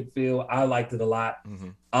 Really good feel. I liked it a lot. Mm-hmm.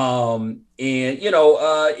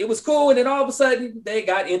 It was cool. And then all of a sudden they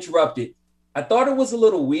got interrupted. I thought it was a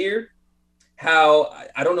little weird how,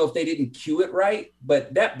 I don't know if they didn't cue it right,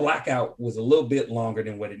 but that blackout was a little bit longer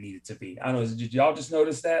than what it needed to be. I don't know. Did y'all just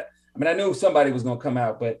notice that? I mean, I knew somebody was going to come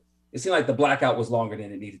out, but it seemed like the blackout was longer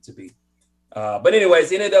than it needed to be. But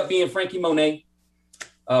anyways, it ended up being Frankie Monet,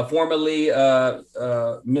 formerly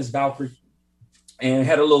Miss Valkyrie, and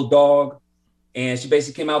had a little dog. And she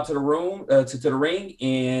basically came out to the room, to the ring,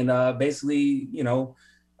 and basically,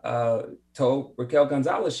 told Raquel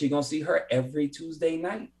Gonzalez she's going to see her every Tuesday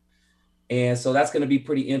night. And so that's going to be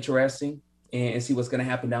pretty interesting and see what's going to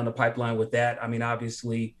happen down the pipeline with that. I mean,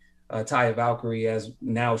 obviously, Taya Valkyrie, as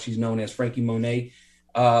now she's known as Frankie Monet,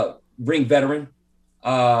 ring veteran,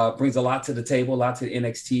 brings a lot to the table, a lot to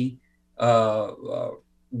NXT,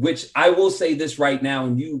 which I will say this right now,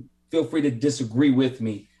 and you feel free to disagree with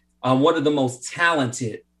me. One of the most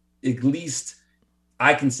talented, at least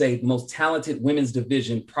I can say, the most talented women's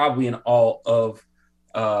division probably in all of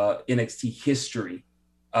NXT history.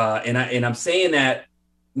 And I'm saying that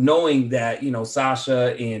knowing that,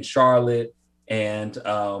 Sasha and Charlotte and,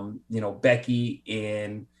 Becky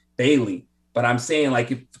and Bayley, but I'm saying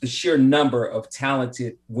like if the sheer number of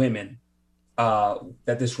talented women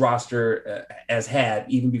that this roster has had,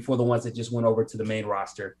 even before the ones that just went over to the main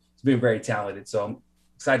roster, it's been very talented. So I'm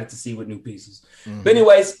excited to see with new pieces. Mm-hmm. But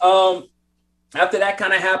anyways, after that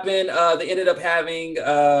kind of happened, they ended up having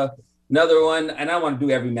another one, and I don't want to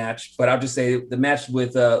do every match, but I'll just say the match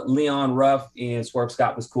with Leon Ruff and Swerve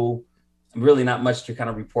Scott was cool. Really not much to kind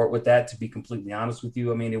of report with that, to be completely honest with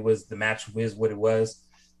you. I mean, the match was what it was.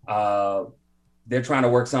 They're trying to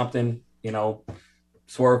work something,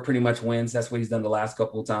 Swerve pretty much wins. That's what he's done the last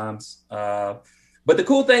couple of times. But the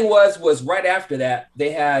cool thing was right after that,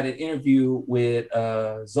 they had an interview with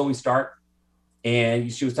Zoe Stark,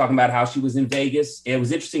 and she was talking about how she was in Vegas. It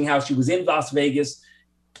was interesting how she was in Las Vegas,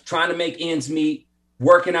 trying to make ends meet,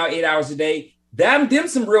 working out 8 hours a day, them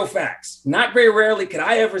some real facts. Not very rarely could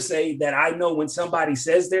I ever say that I know when somebody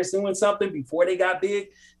says they're doing something before they got big,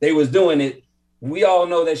 they was doing it. We all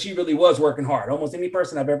know that she really was working hard. Almost any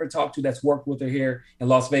person I've ever talked to that's worked with her here in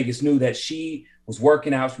Las Vegas knew that she was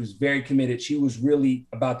working out. She was very committed. She was really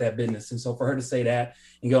about that business. And so for her to say that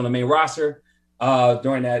and get on the main roster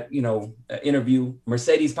during that, interview,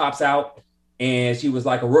 Mercedes pops out and she was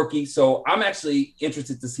like a rookie. So I'm actually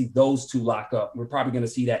interested to see those two lock up. We're probably going to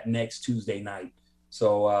see that next Tuesday night.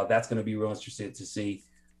 So that's going to be real interesting to see.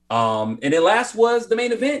 And then last was the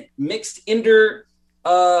main event, mixed Ender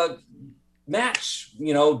match.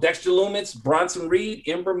 Dexter Lumis, Bronson Reed,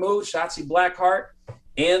 Ember Moon, Shotzi Blackheart,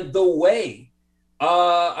 and The Way.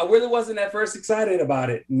 I really wasn't at first excited about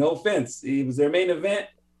it. No offense. It was their main event.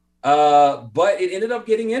 But it ended up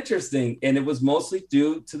getting interesting, and it was mostly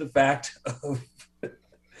due to the fact of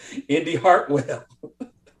Indy Hartwell.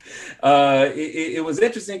 It was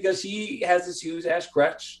interesting because she has this huge ass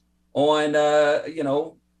crutch on,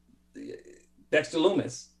 Dexter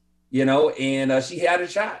Lumis, and she had a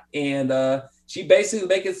shot, and she basically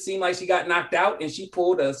make it seem like she got knocked out, and she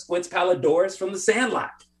pulled a Squints Palladores from the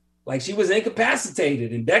Sandlot, like she was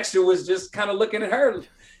incapacitated, and Dexter was just kind of looking at her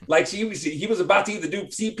like he was about to either do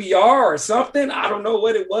CPR or something. I don't know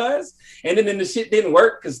what it was. And then the shit didn't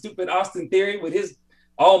work because stupid Austin Theory with his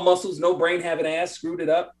all muscles, no brain having ass screwed it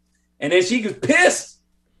up. And then she was pissed.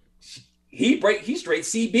 He straight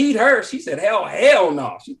CB'd her. She said, hell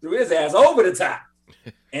no. She threw his ass over the top.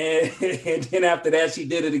 And then after that, she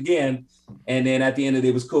did it again. And then at the end of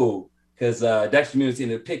it was cool because Dexter Lumis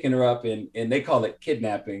ended up picking her up and they call it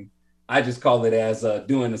kidnapping. I just call it as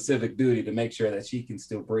doing a civic duty to make sure that she can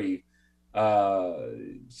still breathe.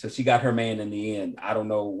 So she got her man in the end. I don't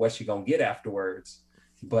know what she's going to get afterwards,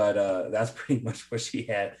 but that's pretty much what she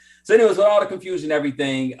had. So anyways, with all the confusion,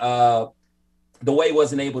 everything, The Way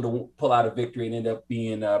wasn't able to pull out a victory and ended up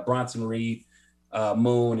being Bronson Reed,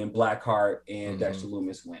 Moon, and Blackheart, and Dexter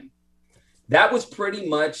Lumis win. That was pretty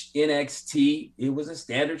much NXT. It was a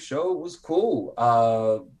standard show. It was cool.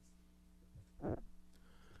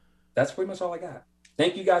 That's pretty much all I got.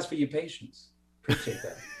 Thank you guys for your patience. Appreciate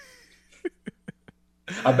that.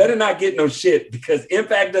 I better not get no shit because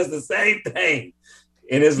Impact does the same thing.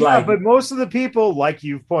 And it's but most of the people, like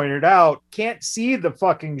you've pointed out, can't see the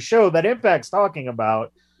fucking show that Impact's talking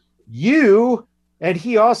about. And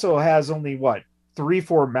he also has only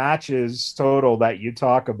 3-4 matches total that you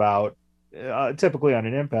talk about typically on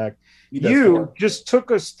an Impact. You just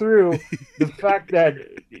took us through the fact that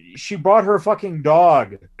she brought her fucking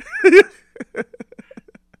dog.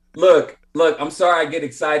 Look, I'm sorry I get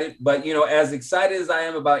excited, but as excited as I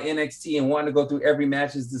am about NXT and wanting to go through every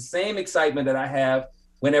match is the same excitement that I have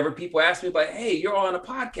whenever people ask me about, hey, you're on a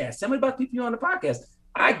podcast. Tell me about people you're on the podcast.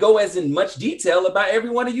 I go as in much detail about every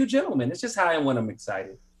one of you gentlemen. It's just how I am when I'm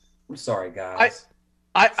excited. I'm sorry, guys.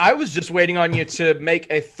 I was just waiting on you to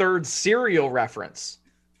make a third cereal reference.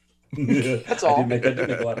 That's all. I did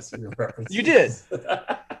make a lot of cereal references. You did.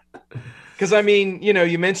 Because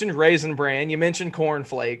you mentioned Raisin Bran, you mentioned Corn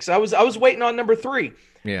Flakes. I was waiting on number 3.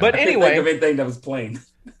 Yeah. But anyway, think of anything that was plain.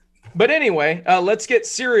 But anyway, let's get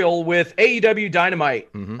cereal with AEW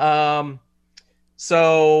Dynamite. Mm-hmm.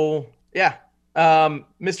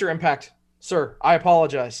 Mr. Impact, sir, I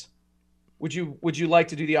apologize. Would you like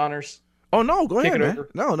to do the honors? Oh no, go ahead, man.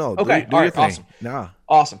 No. Okay, do all your right, thing. awesome. Nah.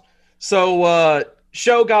 Awesome. So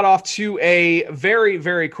show got off to a very,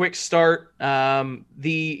 very quick start.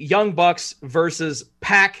 The Young Bucks versus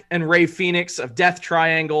Pac and Rey Fenix of Death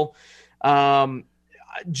Triangle.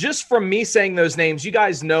 Just from me saying those names, you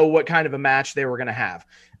guys know what kind of a match they were going to have.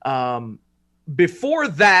 Before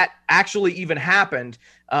that actually even happened,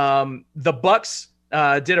 the Bucks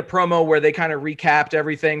did a promo where they kind of recapped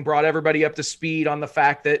everything, brought everybody up to speed on the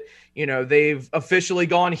fact that, they've officially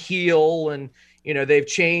gone heel and, they've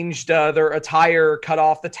changed their attire, cut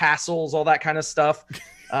off the tassels, all that kind of stuff.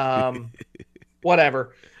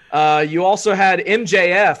 Whatever. You also had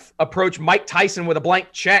MJF approach Mike Tyson with a blank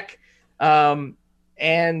check and,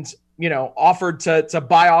 offered to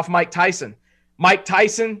buy off Mike Tyson. Mike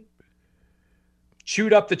Tyson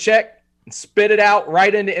chewed up the check and spit it out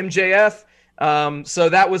right into MJF. So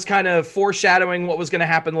that was kind of foreshadowing what was going to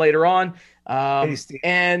happen later on.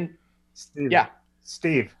 Hey,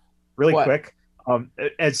 Steve, really what? Quick.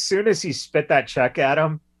 As soon as he spit that check at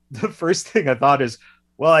him, the first thing I thought is,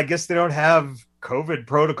 well, I guess they don't have COVID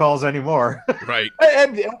protocols anymore. Right.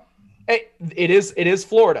 It is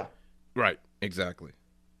Florida. Right. Exactly.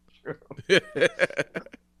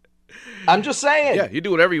 I'm just saying. Yeah, you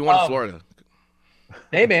do whatever you want in Florida.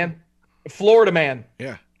 Hey, man. Florida man.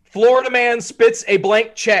 Yeah. Florida man spits a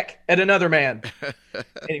blank check at another man.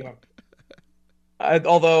 Anyway.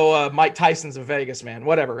 Although Mike Tyson's in Vegas, man.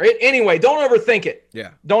 Whatever. Anyway, don't overthink it.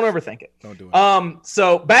 Yeah. Don't overthink it. Don't do it.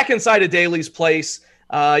 So back inside of Daly's place,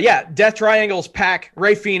 Death Triangle's Pac,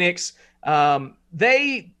 Ray Phoenix,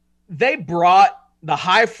 they brought the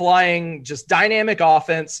high-flying, just dynamic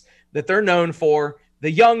offense that they're known for.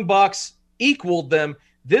 The Young Bucks equaled them.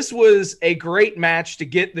 This was a great match to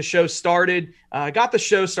get the show started. Got the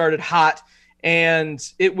show started hot, and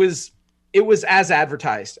it was as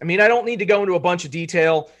advertised. I mean, I don't need to go into a bunch of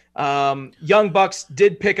detail. Young Bucks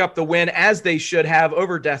did pick up the win, as they should have,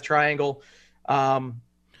 over Death Triangle.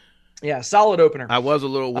 Solid opener. I was a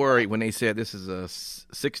little worried when they said this is a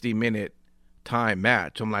 60-minute time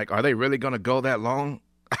match. I'm like, are they really going to go that long?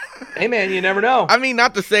 Hey, man, you never know. I mean,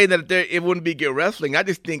 not to say that it wouldn't be good wrestling. I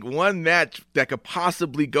just think one match that could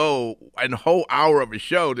possibly go a whole hour of a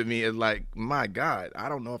show to me is like, my God, I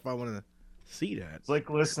don't know if I want to see that. It's like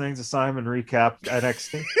listening to Simon recap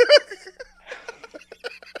NXT.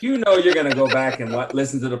 You know you're going to go back and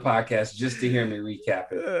listen to the podcast just to hear me recap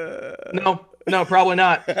it. No, probably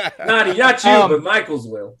not. Not you, but Michaels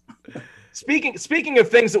will. Speaking of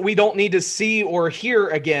things that we don't need to see or hear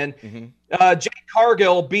again, Jade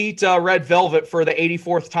Cargill beat Red Velvet for the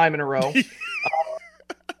 84th time in a row.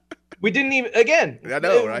 We didn't even, again, I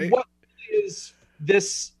know, right? What is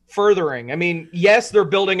this furthering? I mean, yes, they're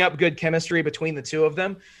building up good chemistry between the two of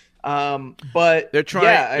them, but they're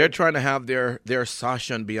trying to have their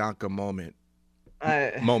Sasha and Bianca moments.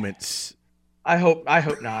 I hope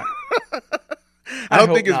not. I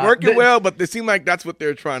don't think it's working well, but they seem like that's what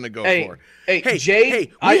they're trying to go for. Hey,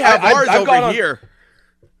 Jade, we have ours over here.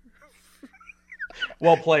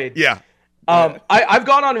 Well played. Yeah. I've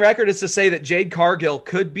gone on record as to say that Jade Cargill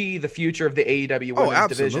could be the future of the AEW women's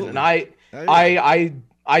division, and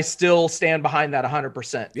I still stand behind that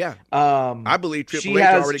 100%. Yeah. I believe Triple H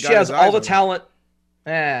already got she has all the talent.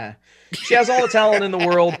 She has all the talent in the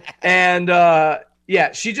world, and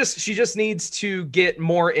she just needs to get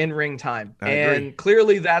more in-ring time, and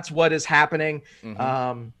clearly that's what is happening.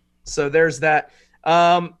 So there's that.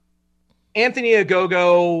 Anthony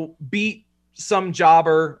Ogogo beat some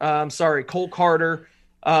jobber, Cole Carter,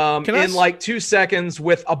 in like 2 seconds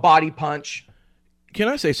with a body punch. Can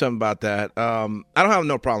I say something about that? I don't have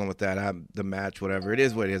no problem with that. The match, whatever. It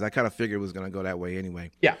is what it is. I kind of figured it was going to go that way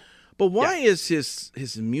anyway. Yeah. But why is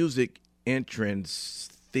his music entrance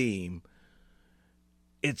theme,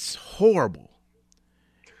 it's horrible.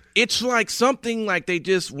 It's like something like they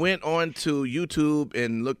just went on to YouTube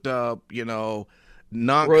and looked up,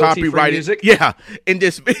 non-copyrighted music. Yeah, and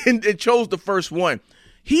chose the first one.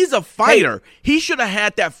 He's a fighter. He should have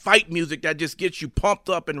had that fight music that just gets you pumped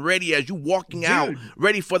up and ready as you walking out,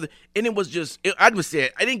 ready for the. And it was just, I would say,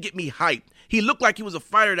 it didn't get me hyped. He looked like he was a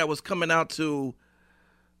fighter that was coming out to.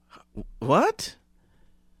 What?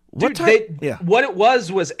 What it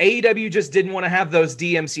was AEW just didn't want to have those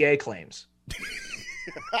DMCA claims.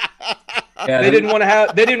 They didn't want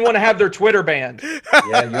to have their Twitter banned.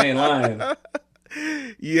 Yeah, you ain't lying.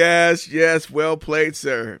 Yes, well played,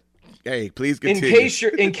 sir. Hey, please continue.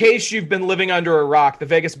 In case you've been living under a rock, the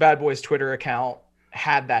Vegas Bad Boys Twitter account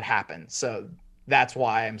had that happen, so that's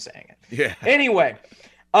why I'm saying it. Yeah. Anyway,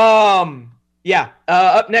 up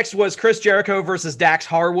next was Chris Jericho versus Dax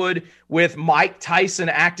Harwood, with Mike Tyson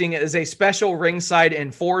acting as a special ringside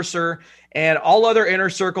enforcer, and all other Inner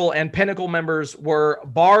Circle and Pinnacle members were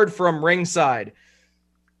barred from ringside.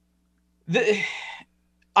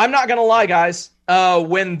 I'm not going to lie, guys.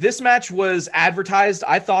 When this match was advertised,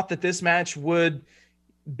 I thought that this match would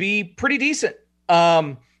be pretty decent.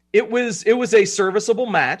 It was a serviceable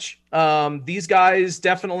match. These guys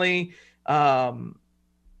definitely,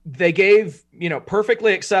 they gave,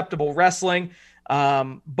 perfectly acceptable wrestling.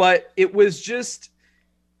 But it was just,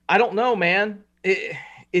 I don't know, man.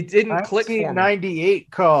 It didn't click for me.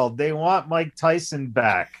 1998 called. They want Mike Tyson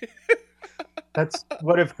back. That's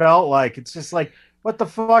what it felt like. It's just like, what the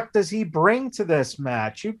fuck does he bring to this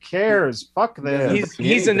match? Who cares? Fuck this.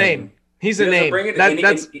 He's a name. He's a name.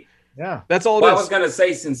 That's all. Well, I was gonna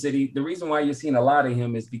say, Sin City. The reason why you're seeing a lot of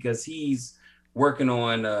him is because he's working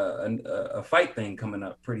on a fight thing coming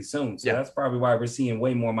up pretty soon. So that's probably why we're seeing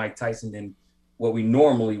way more Mike Tyson than what we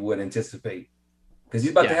normally would anticipate. Because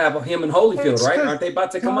he's about to have him in Holyfield, right? Aren't they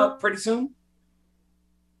about to come up pretty soon?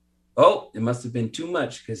 Oh, it must have been too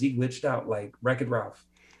much because he glitched out like Wreck-It Ralph.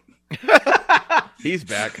 He's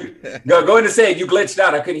back. Go ahead and say it. You glitched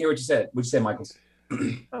out. I couldn't hear what you said. What'd you say, Michaels?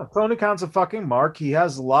 Phone account's a fucking mark. He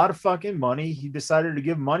has a lot of fucking money. He decided to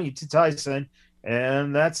give money to Tyson,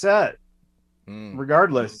 and that's it.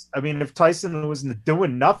 Regardless. I mean, if Tyson was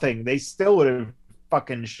doing nothing, they still would have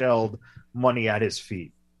fucking shelled money at his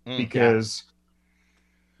feet. Because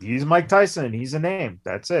He's Mike Tyson. He's a name.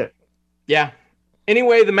 That's it. Yeah.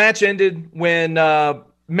 Anyway, the match ended when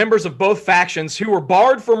members of both factions, who were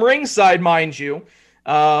barred from ringside, mind you,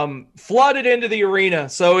 flooded into the arena.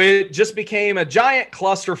 So it just became a giant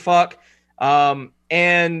clusterfuck.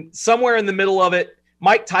 And somewhere in the middle of it,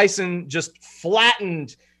 Mike Tyson just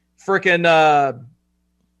flattened freaking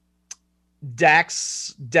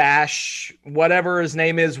Dash, whatever his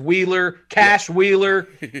name is, Wheeler, Cash Wheeler,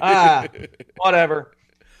 whatever.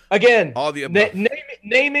 Again, all the above.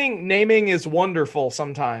 Naming is wonderful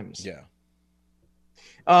sometimes. Yeah.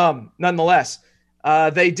 Nonetheless,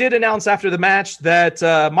 they did announce after the match that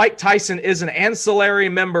Mike Tyson is an ancillary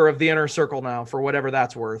member of the Inner Circle now, for whatever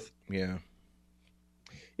that's worth. Yeah.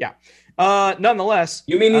 Yeah. Nonetheless,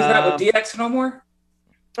 You mean he's not with DX no more?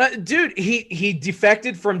 Dude, he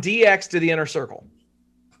defected from DX to the Inner Circle,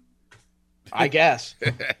 I guess.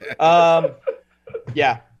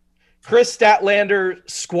 Yeah. Chris Statlander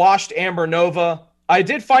squashed Amber Nova. I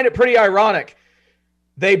did find it pretty ironic.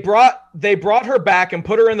 They brought her back and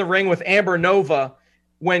put her in the ring with Amber Nova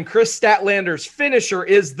when Chris Statlander's finisher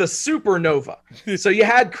is the Supernova. So you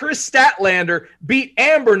had Chris Statlander beat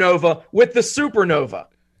Amber Nova with the Supernova.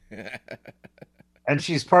 And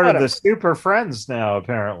she's part of the Super Friends now,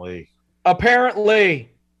 apparently. Apparently.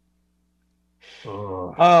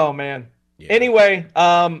 Oh, man. Yeah. Anyway,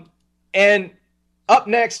 and up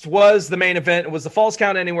next was the main event. It was the Falls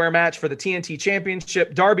Count Anywhere match for the TNT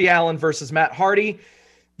Championship. Darby Allin versus Matt Hardy.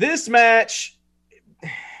 This match,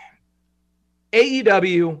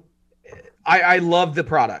 AEW, I love the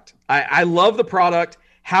product. I love the product.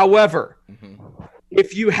 However,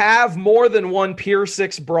 if you have more than one Pier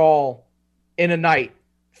 6 brawl in a night,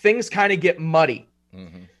 things kind of get muddy.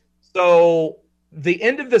 So the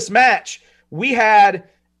end of this match, we had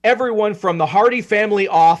everyone from the Hardy family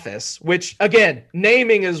office, which, again,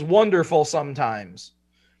 naming is wonderful sometimes.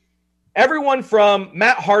 Everyone from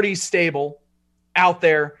Matt Hardy's stable out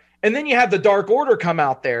there, and then you have the Dark Order come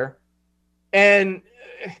out there, and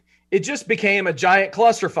it just became a giant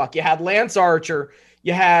clusterfuck. You had Lance Archer,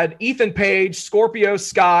 you had Ethan Page, Scorpio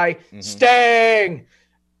Sky, Sting,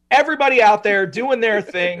 everybody out there doing their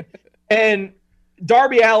thing, and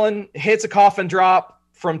Darby Allin hits a coffin drop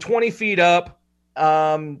from 20 feet up,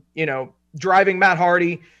 driving Matt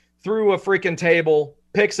Hardy through a freaking table,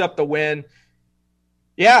 picks up the win.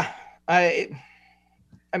 Yeah,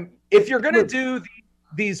 if you're going to do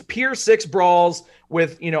these Pier 6 brawls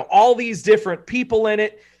with, all these different people in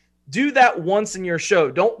it, do that once in your show.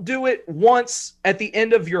 Don't do it once at the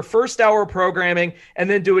end of your first hour programming and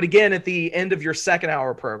then do it again at the end of your second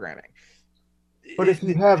hour programming. But if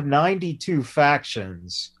you have 92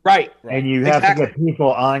 factions, right, and you have to get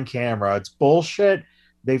people on camera, it's bullshit.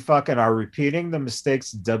 They fucking are repeating the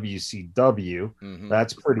mistakes of WCW.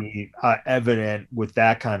 That's pretty evident with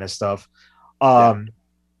that kind of stuff.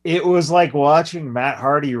 It was like watching Matt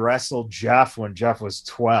Hardy wrestle Jeff when Jeff was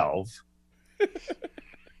 12.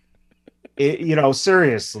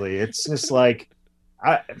 Seriously, it's just like,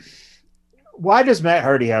 why does Matt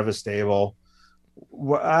Hardy have a stable?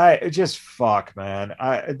 Fuck, man.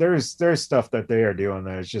 There's stuff that they are doing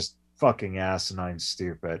that is just fucking asinine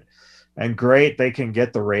stupid. And great, they can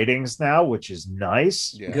get the ratings now, which is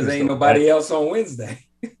nice. Because ain't nobody else on Wednesday.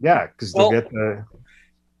 Yeah, because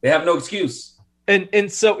they have no excuse.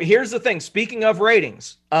 And so here's the thing. Speaking of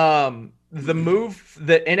ratings, the move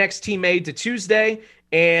that NXT made to Tuesday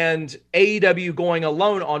and AEW going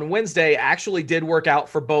alone on Wednesday actually did work out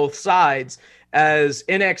for both sides, as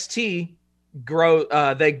NXT grew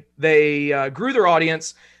their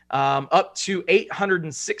audience up to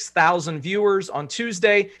 806,000 viewers on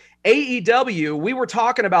Tuesday. AEW, we were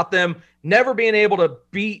talking about them never being able to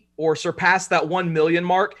beat or surpass that 1 million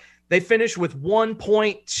mark. They finished with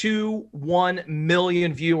 1.21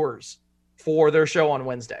 million viewers for their show on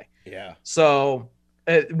Wednesday. Yeah. So,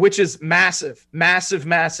 which is massive.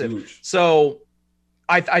 Huge. So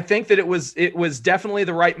I think that it was definitely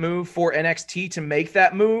the right move for NXT to make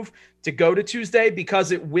that move to go to Tuesday,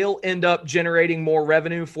 because it will end up generating more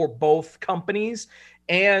revenue for both companies,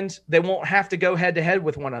 and they won't have to go head to head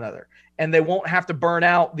with one another, and they won't have to burn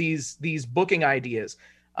out these booking ideas.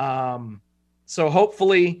 So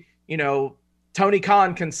hopefully, Tony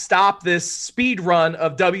Khan can stop this speed run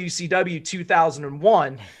of WCW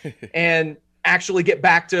 2001 and actually get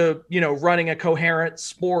back to, running a coherent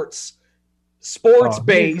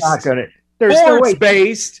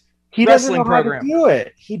sports-based he doesn't know program. How to do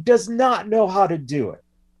it. He does not know how to do it.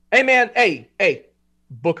 Hey, man. Hey,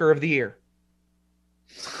 Booker of the Year.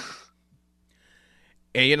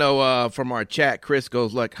 And, from our chat, Chris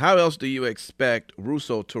goes, look, how else do you expect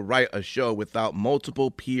Russo to write a show without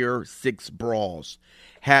multiple Pier 6 brawls?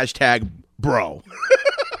 Hashtag bro.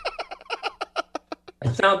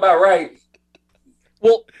 Sound about right.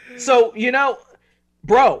 Well, so,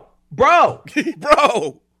 bro, bro,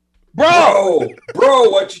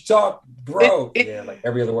 what you talk, bro. Yeah, like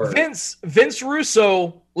every other word. Vince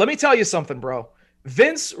Russo, let me tell you something, bro.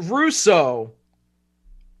 Vince Russo,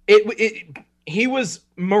 he was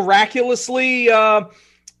miraculously,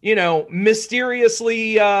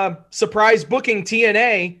 mysteriously surprise booking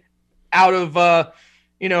TNA out of,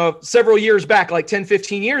 several years back, like 10,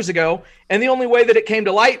 15 years ago. And the only way that it came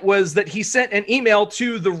to light was that he sent an email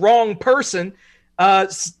to the wrong person,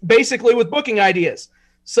 basically with booking ideas.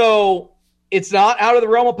 So it's not out of the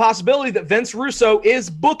realm of possibility that Vince Russo is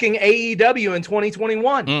booking AEW in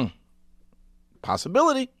 2021.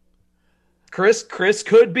 Possibility. Chris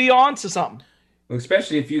could be on to something.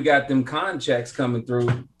 Especially if you got them con checks coming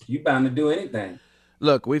through, you bound to do anything.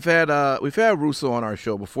 Look, we've had Russo on our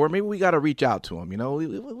show before. Maybe we got to reach out to him.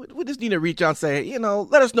 We just need to reach out and say,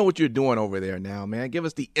 let us know what you're doing over there now, man. Give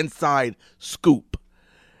us the inside scoop.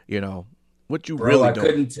 What you really doing. I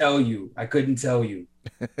couldn't tell you.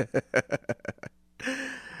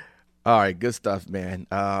 All right, good stuff, man.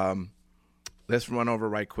 Let's run over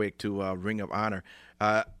right quick to Ring of Honor.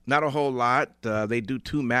 Not a whole lot. They do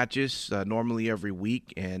 2 matches normally every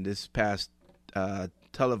week, and this past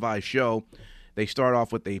televised show, they start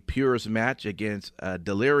off with a Pures match against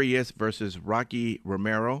Delirious versus Rocky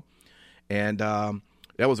Romero, and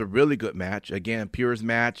that was a really good match. Again, Pures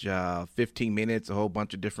match, 15 minutes, a whole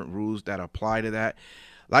bunch of different rules that apply to that.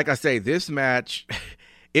 Like I say, this match,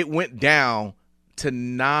 it went down to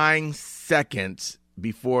 9 seconds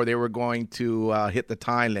before they were going to hit the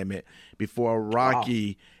time limit, before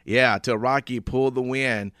Rocky, till Rocky pulled the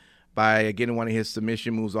win by getting one of his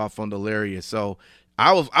submission moves off on Delirious. So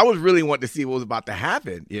I was really wanting to see what was about to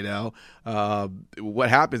happen, what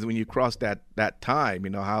happens when you cross that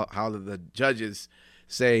time, how do the judges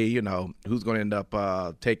say, who's going to end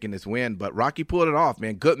up taking this win. But Rocky pulled it off,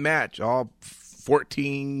 man. Good match, all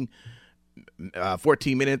 14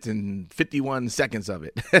 minutes and 51 seconds of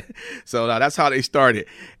it. So that's how they started.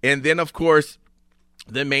 And then, of course,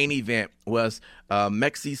 the main event was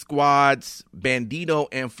Mexi Squad's Bandito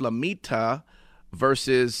and Flamita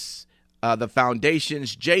versus the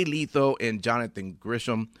Foundation's Jay Lethal and Jonathan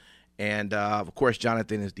Gresham. And, of course,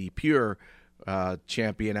 Jonathan is the pure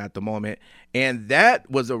champion at the moment. And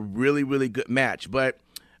that was a really, really good match. But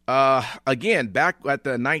again, back at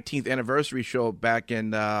the 19th anniversary show back in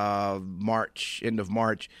March, end of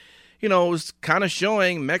March, it was kind of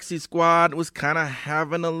showing Mexi Squad was kind of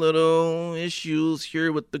having a little issues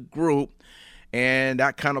here with the group. And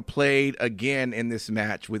that kind of played again in this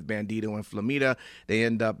match with Bandito and Flamita. They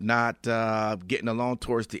end up not getting along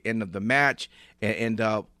towards the end of the match and end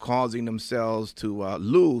up causing themselves to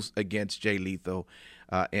lose against Jay Lethal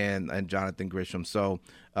and Jonathan Gresham. So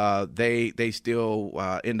they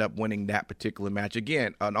still end up winning that particular match.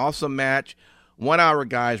 Again, an awesome match. 1 hour,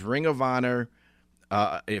 guys. Ring of Honor.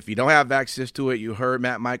 If you don't have access to it, you heard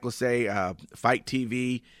Matt Michael say Fight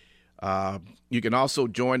TV. You can also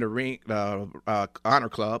join the Ring Honor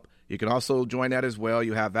Club. You can also join that as well.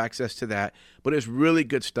 You have access to that. But it's really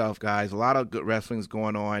good stuff, guys. A lot of good wrestling's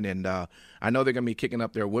going on. And I know they're going to be kicking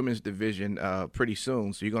up their women's division pretty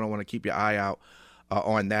soon. So you're going to want to keep your eye out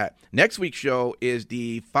on that. Next week's show is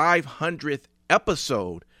the 500th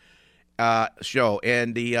episode show.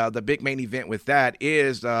 And the big main event with that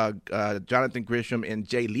is Jonathan Gresham and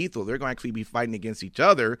Jay Lethal. They're going to actually be fighting against each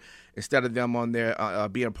other instead of them on their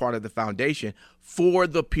being part of the Foundation for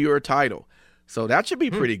the pure title. So that should be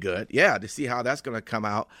pretty good. Yeah, to see how that's going to come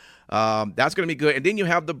out. That's going to be good. And then you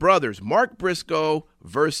have the brothers, Mark Briscoe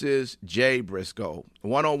versus Jay Briscoe,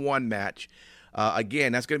 1-on-1 match.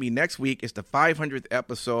 Again, that's going to be next week. It's the 500th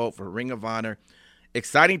episode for Ring of Honor.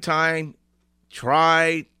 Exciting time.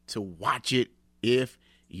 Try to watch it if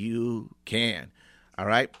you can. All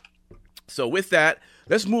right. So with that,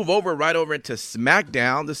 let's move right over into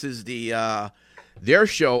SmackDown. This is their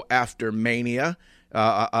show after Mania.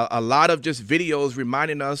 A lot of just videos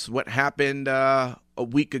reminding us what happened a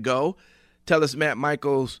week ago. Tell us, Matt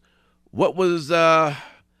Michaels, what was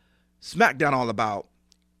SmackDown all about?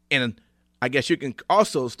 And I guess you can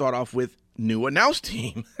also start off with new announce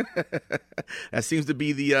team. That seems to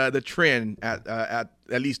be the trend at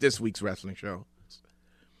least this week's wrestling show.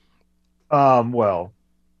 Well,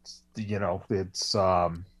 it's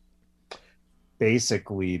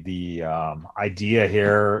basically the idea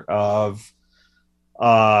here of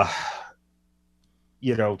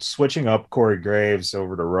switching up Corey Graves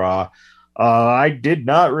over to Raw. I did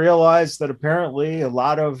not realize that apparently a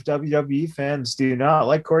lot of WWE fans do not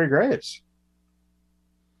like Corey Graves,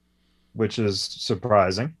 which is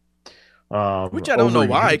surprising. Which I don't know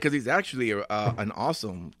why, because he's actually an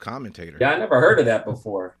awesome commentator. Yeah, I never heard of that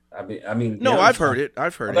before. I mean, no, I've heard it. I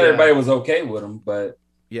thought everybody was okay with him, but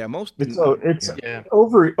yeah, overuse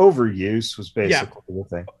was basically the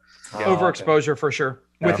thing. Overexposure for sure.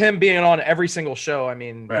 With him being on every single show, I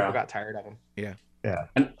mean, people got tired of him. Yeah.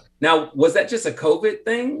 And now, was that just a COVID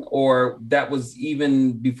thing, or that was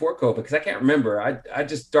even before COVID? Because I can't remember. I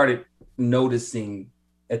just started noticing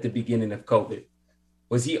at the beginning of COVID.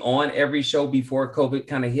 Was he on every show before COVID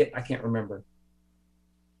kind of hit? I can't remember.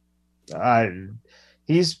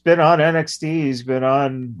 He's been on NXT. He's been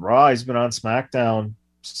on Raw. He's been on SmackDown.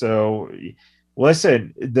 So,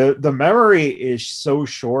 listen, the memory is so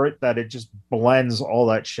short that it just blends all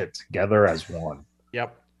that shit together as one.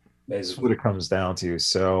 Yep. That's what it comes down to.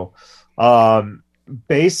 So,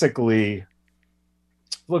 basically,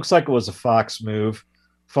 looks like it was a Fox move.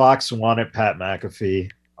 Fox wanted Pat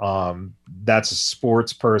McAfee. That's a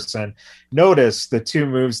sports person. Notice the two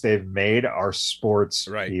moves they've made are sports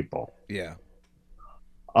people. Yeah.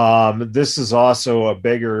 This is also a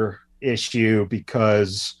bigger issue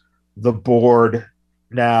because the board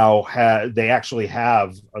now they actually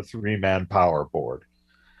have a 3-man power board.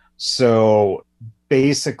 So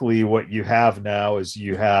basically what you have now is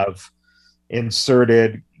you have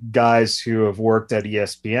inserted guys who have worked at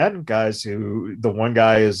ESPN, the one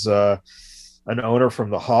guy is an owner from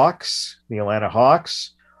the Atlanta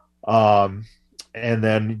Hawks. And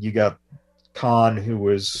then you got Khan, who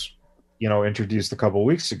was, introduced a couple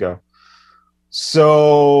weeks ago.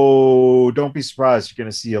 So don't be surprised. You're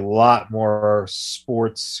going to see a lot more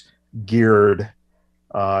sports geared.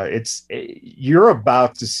 You're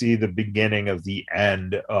about to see the beginning of the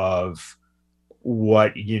end of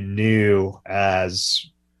what you knew as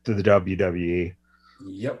the WWE.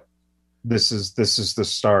 Yep. This is the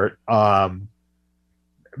start.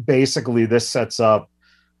 Basically, this sets up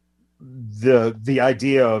the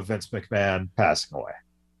idea of Vince McMahon passing away.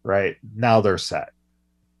 Right now, they're set.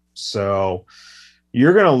 So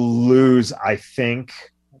you're going to lose, I think,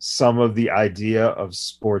 some of the idea of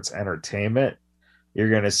sports entertainment. You're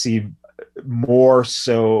going to see more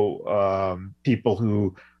so people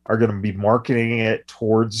who are going to be marketing it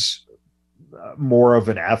towards more of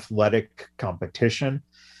an athletic competition,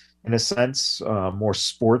 in a sense, more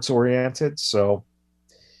sports oriented. So,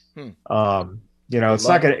 it's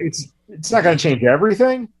not going to change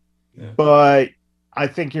everything, but I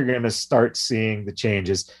think you're going to start seeing the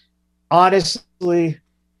changes. Honestly,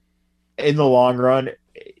 in the long run,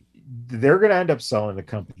 they're going to end up selling the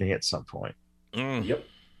company at some point. Yep.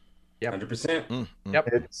 100%. Yep.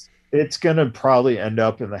 It's going to probably end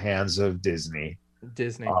up in the hands of Disney.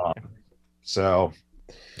 So,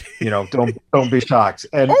 don't be shocked.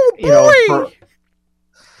 And and you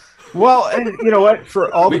know what?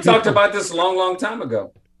 For all we talked about this a long time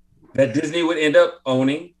ago, that Disney would end up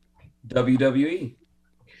owning WWE.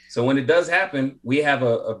 So when it does happen, we have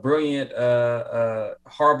a brilliant,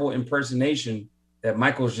 horrible impersonation that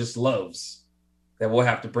Michaels just loves. That we'll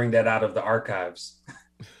have to bring that out of the archives.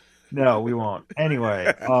 No, we won't.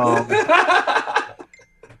 Anyway,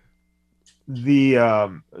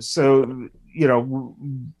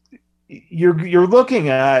 you're looking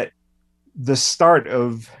at the start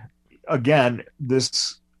of, again,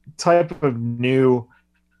 this type of new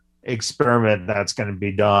experiment that's going to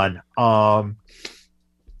be done.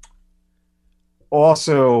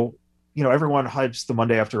 Also, everyone hypes the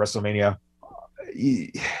Monday after WrestleMania.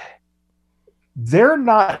 They're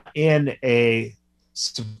not in a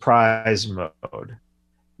surprise mode.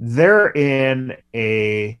 They're in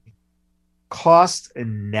a cost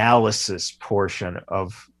analysis portion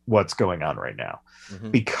of what's going on right now,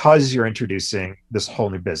 because you're introducing this whole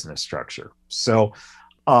new business structure. So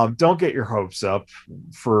don't get your hopes up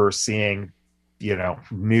for seeing,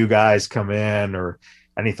 new guys come in or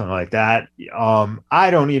anything like that. I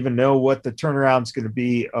don't even know what the turnaround is going to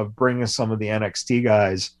be of bringing some of the NXT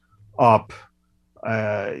guys up.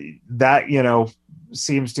 That,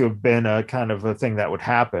 seems to have been a kind of a thing that would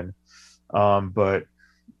happen. But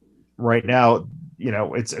right now,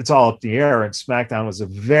 it's all up in the air, and SmackDown was a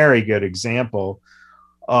very good example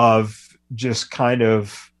of just kind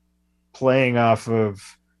of playing off of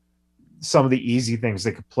some of the easy things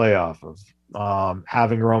they could play off of,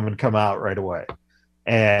 having Roman come out right away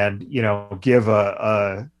and, give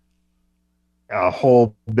a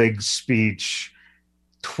whole big speech,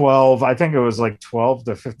 12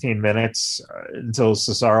 to 15 minutes until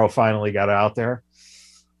Cesaro finally got out there.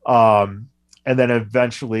 And then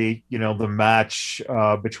eventually, the match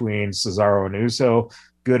between Cesaro and Uso,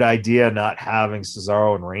 good idea not having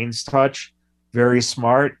Cesaro and Reigns touch. Very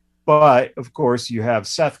smart. But, of course, you have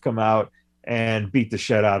Seth come out and beat the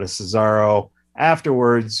shit out of Cesaro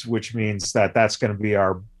afterwards, which means that that's going to be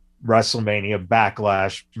our WrestleMania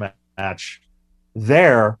Backlash match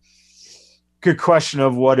there. Good question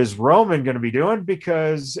of what is Roman going to be doing,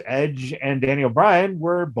 because Edge and Daniel Bryan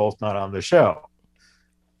were both not on the show.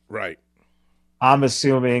 Right. I'm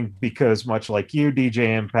assuming because, much like you,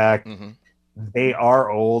 DJ Impact, they are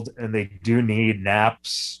old and they do need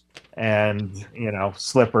naps and,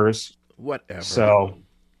 slippers. Whatever. So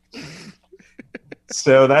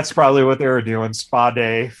that's probably what they were doing. Spa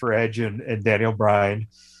day for Edge and Daniel Bryan.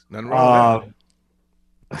 Nothing wrong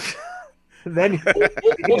with that. Then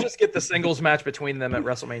we'll just get the singles match between them at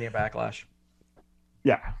WrestleMania Backlash.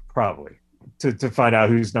 Yeah, probably to find out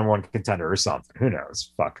who's number one contender or something. Who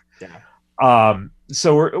knows? Fuck. Yeah.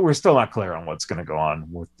 So we're still not clear on what's going to go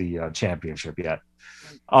on with the championship yet.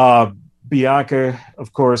 Bianca,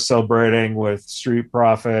 of course, celebrating with Street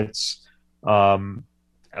Profits.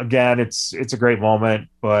 Again, it's a great moment,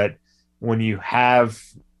 but when you have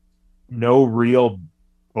no real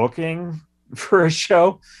booking for a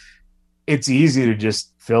show, it's easy to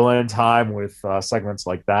just fill in time with segments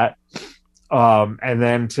like that. And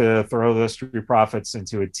then to throw the Street Profits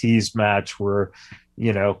into a tease match where,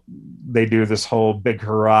 they do this whole big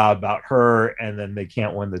hurrah about her and then they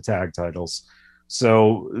can't win the tag titles.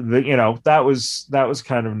 So, that was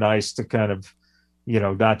kind of nice to kind of,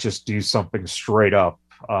 not just do something straight up.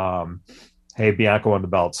 Hey, Bianca won the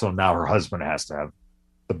belt, so now her husband has to have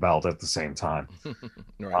the belt at the same time.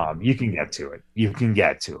 Right. You can get to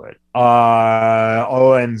it.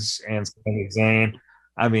 Owens and Sami Zayn.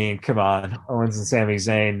 I mean, come on. Owens and Sami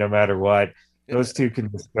Zayn, no matter what, those two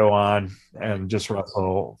can just go on and just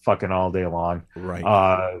wrestle fucking all day long.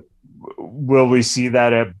 Right. Will we see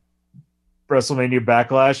that at WrestleMania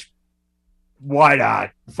Backlash? Why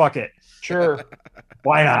not? Fuck it. Sure.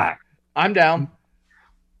 Why not? I'm down.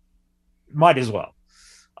 Might as well.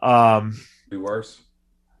 Be worse.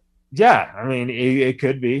 Yeah, I mean, it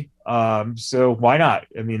could be. So why not?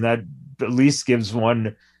 I mean, that at least gives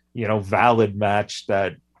one, valid match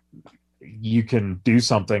that you can do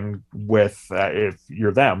something with if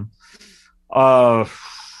you're them.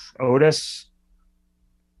 Otis,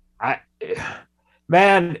 I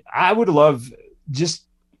would love just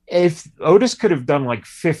if Otis could have done like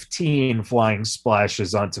 15 flying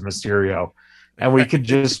splashes onto Mysterio, and we could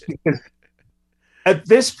just. At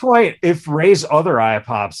this point, if Ray's other eye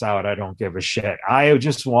pops out, I don't give a shit. I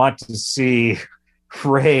just want to see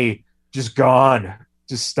Ray just gone,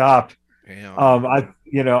 just stop. Damn. I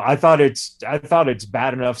thought it's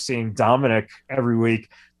bad enough seeing Dominic every week.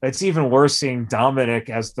 It's even worse seeing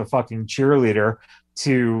Dominic as the fucking cheerleader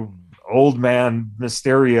to old man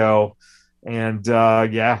Mysterio, and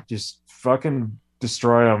just fucking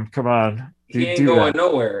destroy him. Come on. He ain't going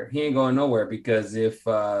nowhere. He ain't going nowhere because if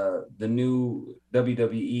the new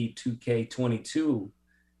WWE 2K22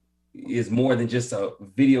 is more than just a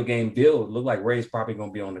video game build, look like Ray's probably going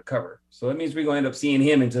to be on the cover. So that means we're going to end up seeing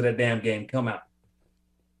him until that damn game come out.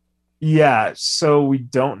 Yeah, so we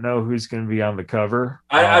don't know who's going to be on the cover.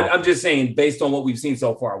 I'm just saying, based on what we've seen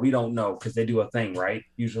so far, we don't know because they do a thing, right?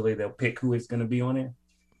 Usually they'll pick who is going to be on there.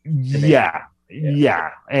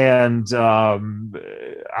 Yeah, and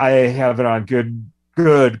I have it on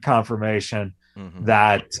good confirmation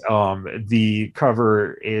that the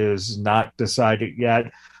cover is not decided yet.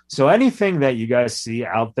 So anything that you guys see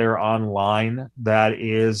out there online that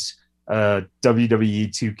is a WWE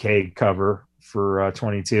 2K cover for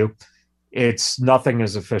 22, nothing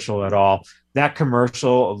is official at all. That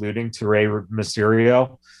commercial alluding to Rey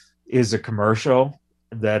Mysterio is a commercial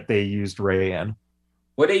that they used Rey in.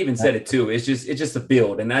 Well, they even said it too. It's just a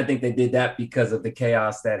build, and I think they did that because of the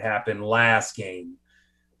chaos that happened last game,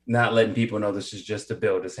 not letting people know this is just a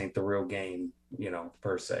build. This ain't the real game,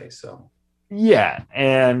 per se. So yeah,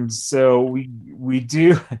 and so we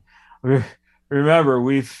do remember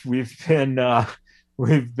we've been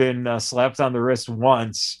slapped on the wrist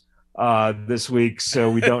once this week,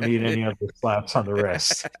 so we don't need any other slaps on the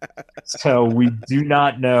wrist. So we do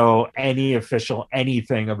not know any official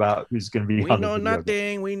anything about who's going to be. We know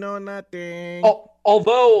nothing.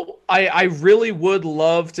 Although I really would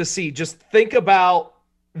love to see. Just think about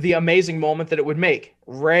the amazing moment that it would make.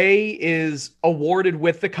 Ray is awarded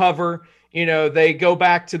with the cover. They go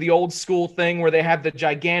back to the old school thing where they have the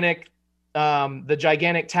gigantic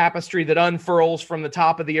tapestry that unfurls from the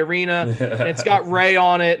top of the arena. And it's got Ray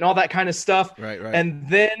on it and all that kind of stuff. Right. And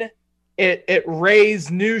then it Ray's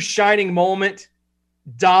new shining moment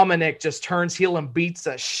Dominic just turns heel and beats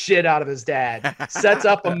the shit out of his dad. Sets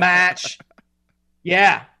up a match.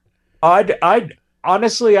 Yeah. I'd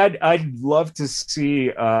honestly love to see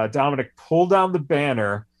Dominic pull down the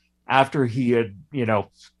banner after he had,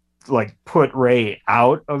 like put Ray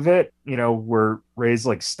out of it, where Ray's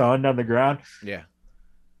like stunned on the ground. Yeah.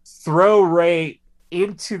 Throw Ray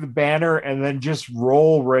into the banner and then just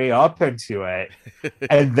roll Ray up into it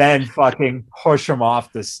and then fucking push him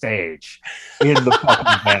off the stage in the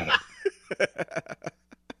fucking banner.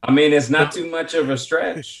 I mean, it's not too much of a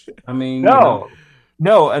stretch. I mean, no,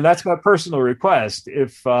 and that's my personal request.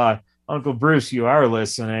 If Uncle Bruce, you are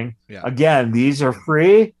listening, again, these are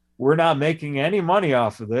free. We're not making any money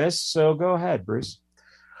off of this, so go ahead, Bruce.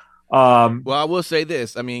 Well, I will say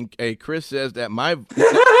this. I mean, Chris says that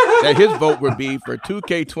that his vote would be for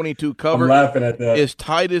 2K22 cover. I'm laughing at that. Is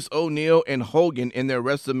Titus O'Neil and Hogan in their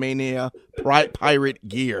WrestleMania pirate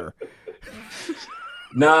gear?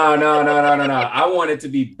 No. I want it to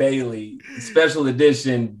be Bailey special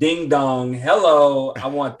edition. Ding dong. Hello. I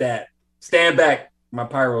want that. Stand back. My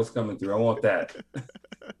pyro's coming through. I want that.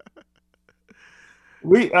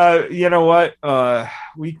 We, you know what?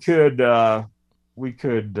 We could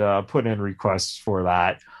put in requests for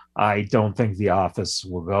that. I don't think the office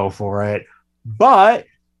will go for it, but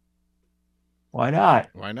why not?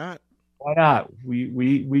 Why not? Why not?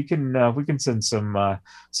 We can send some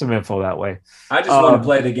info that way. I just want to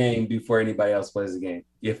play the game before anybody else plays the game.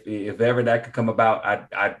 If ever that could come about,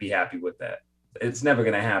 I'd be happy with that. It's never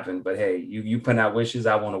gonna happen, but hey, you put out wishes.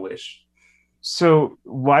 I want to wish. So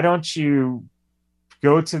why don't you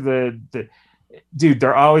go to the dude?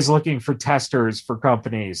 They're always looking for testers for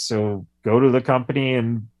companies. So go to the company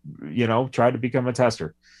and try to become a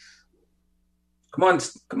tester. Come on,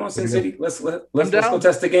 Sin City. Let's go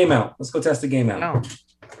test the game out. Let's go test the game out.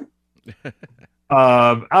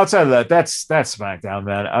 Outside of that, that's SmackDown,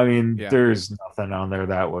 man. I mean, there's nothing on there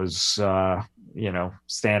that was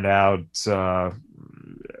stand out.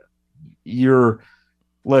 Your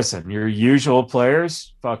usual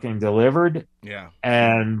players fucking delivered. Yeah.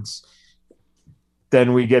 And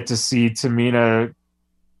then we get to see Tamina.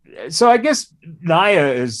 So I guess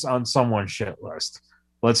Nia is on someone's shit list.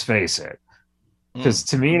 Let's face it. Because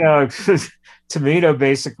Tamina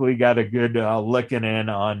basically got a good licking in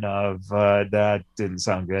on that didn't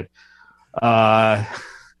sound good. Hello.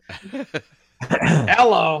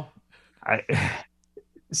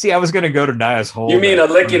 I was going to go to Nia's hole. You mean a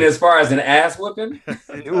licking as far as an ass whipping?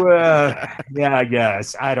 Yeah, I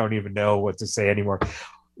guess. I don't even know what to say anymore.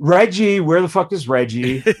 Reggie, where the fuck is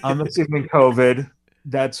Reggie? I'm assuming COVID.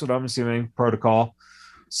 That's what I'm assuming, protocol.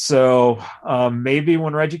 So maybe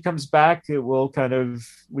when Reggie comes back, it will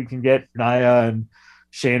we can get Nia and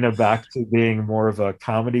Shayna back to being more of a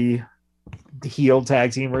comedy heel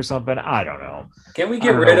tag team or something. I don't know. Can we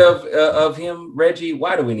get rid of him, Reggie?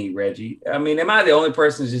 Why do we need Reggie? I mean, am I the only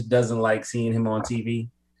person who just doesn't like seeing him on TV?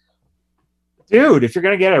 Dude, if you're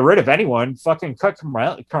going to get rid of anyone, fucking cut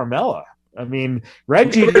Carmella. I mean,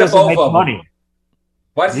 Reggie doesn't make money.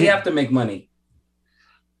 Why does he have to make money?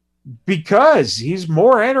 Because he's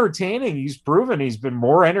more entertaining. He's proven he's been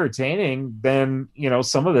more entertaining than,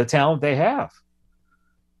 some of the talent they have.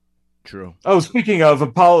 True. Oh, speaking of,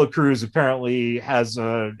 Apollo Crews apparently has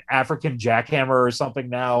an African jackhammer or something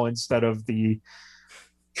now instead of the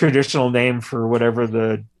traditional name for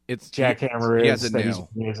whatever it's jackhammer is. He has a nail.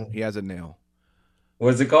 He has a nail.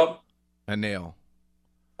 What is it called? A nail.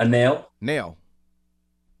 A nail? Nail.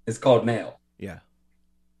 It's called nail. Yeah.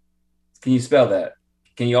 Can you spell that?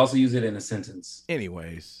 Can you also use it in a sentence?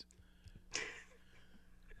 Anyways.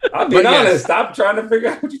 I'm being honest. Stop trying to figure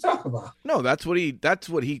out what you're talking about. No, that's what he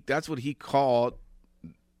called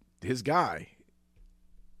his guy.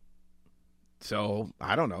 So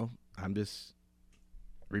I don't know. I'm just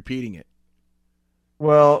repeating it.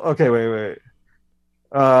 Well, okay, wait.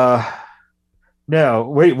 No,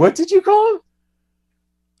 wait, what did you call him?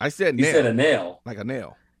 I said nail. You said a nail. Like a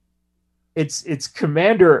nail. It's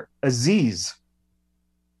Commander Aziz.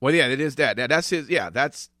 Well, yeah, it is that. That's his. Yeah,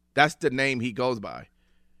 that's the name he goes by.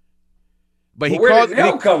 But where did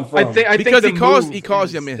nail come from? I think he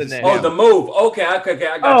calls him his name. Oh, the move. Okay,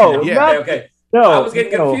 I got you. Yeah. Okay. No, I was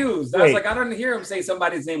getting confused. Wait. I was like, I don't hear him say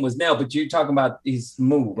somebody's name was Nail, but you're talking about his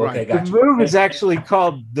move. Okay, Right. got the you. move is actually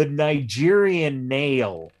called the Nigerian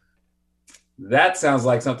Nail. That sounds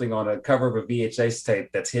like something on a cover of a VHS tape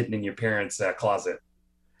that's hidden in your parents' closet.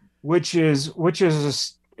 Which is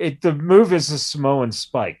the move is a Samoan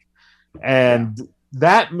spike, and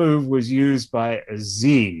that move was used by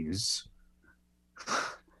Aziz.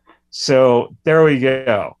 So there we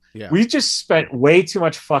go. Yeah. We just spent way too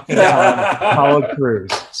much fucking time with Apollo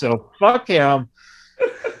Crews. So fuck him.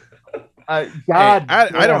 God,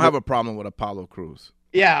 I don't have a problem with Apollo Crews.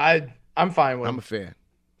 Yeah, I'm fine with him. I'm a fan.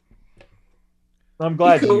 I'm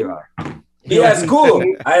glad you are. Yeah, it's cool.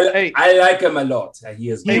 I like him a lot.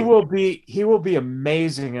 He will be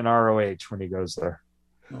amazing in ROH when he goes there.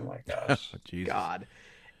 Oh my gosh. God.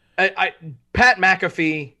 Pat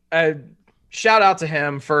McAfee, shout out to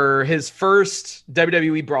him for his first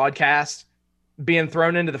WWE broadcast being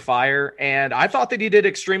thrown into the fire, and I thought that he did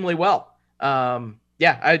extremely well.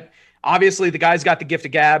 Obviously the guy's got the gift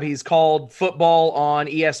of gab. He's called football on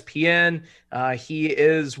ESPN. He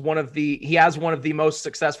has one of the most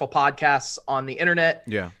successful podcasts on the internet.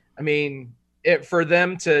 Yeah. I mean, for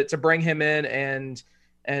them to bring him in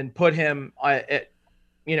and put him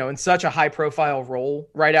in such a high profile role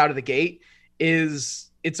right out of the gate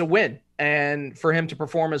it's a win. And for him to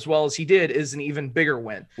perform as well as he did is an even bigger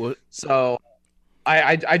win. What? So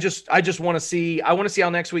I just want to see how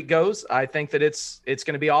next week goes. I think that it's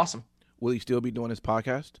going to be awesome. Will he still be doing his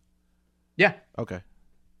podcast? Yeah. Okay.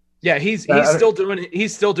 Yeah, he's still doing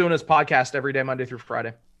his podcast every day, Monday through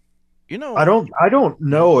Friday. I don't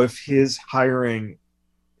know if his hiring,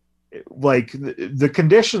 like the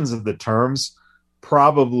conditions of the terms,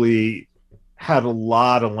 probably had a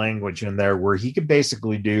lot of language in there where he could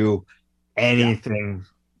basically do anything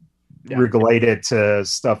related to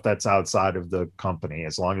stuff that's outside of the company,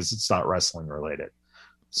 as long as it's not wrestling related.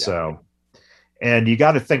 Yeah. So, and you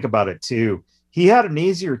got to think about it too. He had an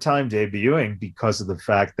easier time debuting because of the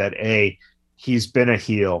fact that he's been a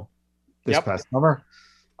heel this past summer.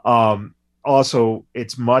 Also,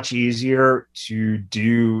 it's much easier to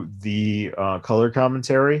do the color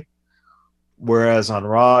commentary, whereas on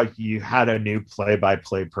Raw you had a new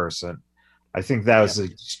play-by-play person. I think that was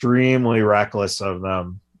extremely reckless of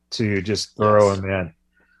them to just throw him in.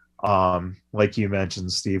 Like you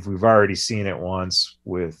mentioned, Steve, we've already seen it once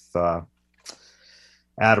with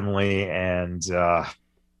Adam Lee, and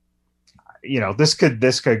this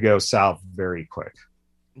could go south very quick.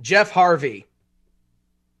 Jeff Harvey.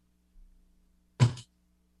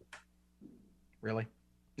 Really?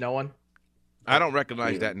 No one? I don't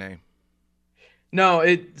recognize that name. No,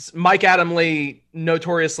 it's Mike Adam Lee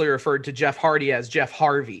notoriously referred to Jeff Hardy as Jeff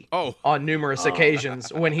Harvey on numerous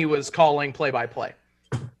occasions when he was calling play-by-play.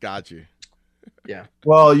 Got you. Yeah.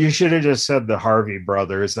 Well, you should have just said the Harvey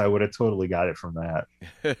brothers. I would have totally got it from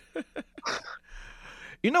that.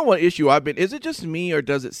 You know what issue is it just me, or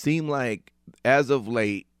does it seem like as of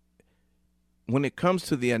late, when it comes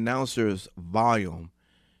to the announcers' volume,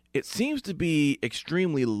 it seems to be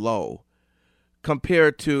extremely low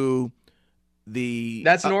compared to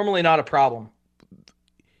that's normally not a problem.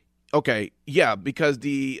 Okay, yeah, because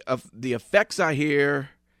the effects I hear,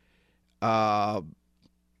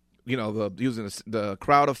 using the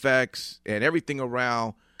crowd effects and everything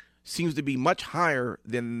around seems to be much higher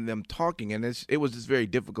than them talking, and it was just very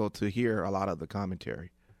difficult to hear a lot of the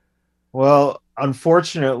commentary. Well,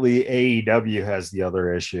 unfortunately, AEW has the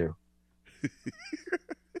other issue.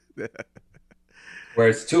 Where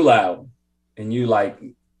it's too loud and you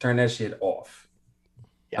turn that shit off.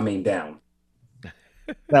 I mean down.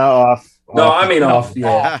 No, off. No, I mean off.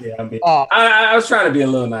 Yeah. Off. I was trying to be a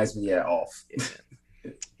little nice, but off.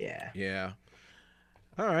 Yeah.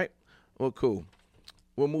 All right. Well, cool.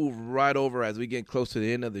 We'll move right over as we get close to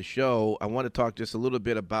the end of the show. I want to talk just a little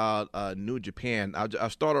bit about New Japan. I'll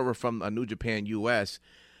start over from New Japan US.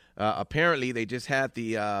 Apparently, they just had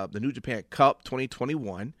the New Japan Cup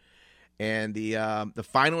 2021, and the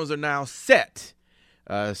finals are now set.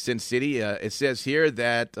 Sin City. It says here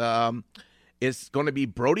that it's going to be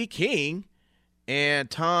Brody King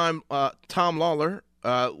and Tom Lawler,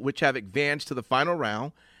 which have advanced to the final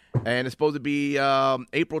round, and it's supposed to be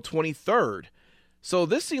April 23rd. So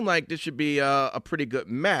this seemed like this should be a pretty good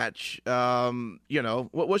match.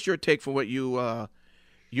 What's your take for what you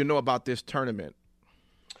know about this tournament?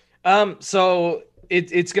 So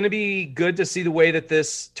it's going to be good to see the way that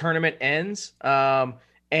this tournament ends.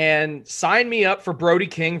 And sign me up for Brody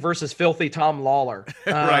King versus Filthy Tom Lawler.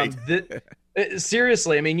 Right.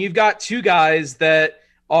 Seriously, I mean, you've got two guys that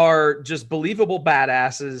are just believable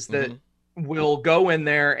badasses that will go in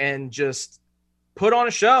there and just put on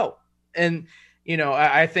a show. And,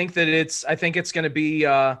 I think it's going to be,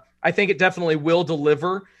 I think it definitely will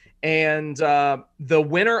deliver. And the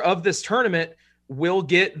winner of this tournament will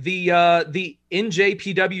get the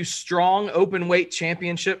NJPW Strong Openweight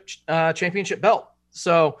Championship belt.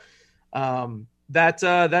 So that's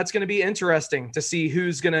going to be interesting to see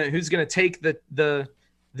who's gonna take the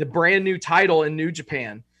brand new title in New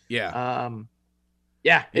Japan. Sign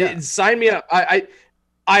me up.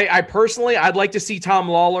 I personally, I'd like to see Tom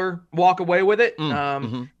Lawler walk away with it.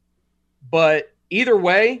 But either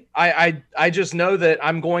way, I just know that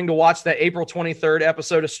I'm going to watch that April 23rd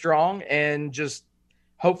episode of Strong, and just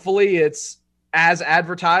hopefully it's as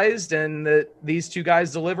advertised and that these two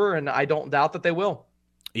guys deliver, and I don't doubt that they will.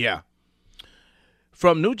 Yeah.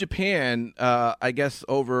 From New Japan, I guess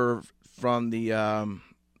over from the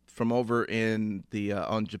from over in the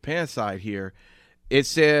on Japan side here, it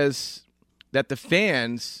says that the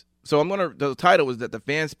fans. So the title is that the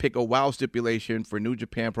fans pick a WoW stipulation for New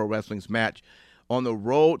Japan Pro Wrestling's match on the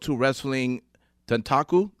road to wrestling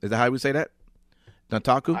Dantaku. Is that how we say that?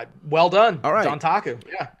 Dantaku? Well done. All right. Dantaku,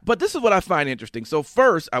 yeah. But this is what I find interesting. So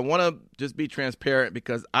first, I want to just be transparent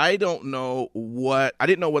because I didn't know what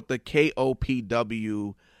the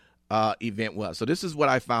KOPW event was. So this is what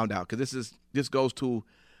I found out, because this goes to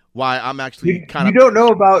why I'm actually kind of. You don't know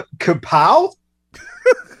about Kapow?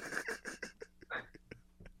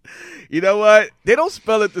 You know what? They don't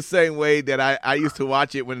spell it the same way that I used to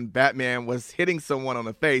watch it when Batman was hitting someone on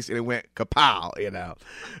the face and it went kapow, you know.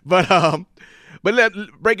 But let's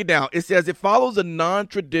break it down. It says it follows a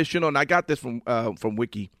non-traditional, and I got this from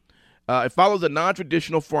Wiki. It follows a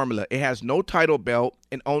non-traditional formula. It has no title belt,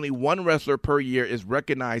 and only one wrestler per year is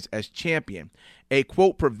recognized as champion. A,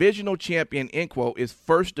 quote, provisional champion, end quote, is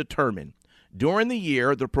first determined. During the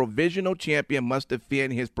year, the provisional champion must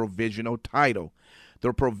defend his provisional title.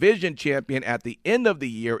 The provision champion at the end of the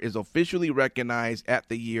year is officially recognized at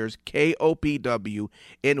the year's KOPW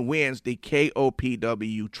and wins the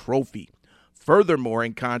KOPW trophy. Furthermore,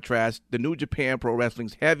 in contrast, the New Japan Pro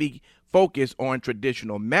Wrestling's heavy focus on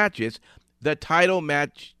traditional matches, the title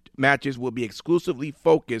matches will be exclusively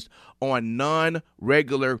focused on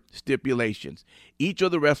non-regular stipulations. Each of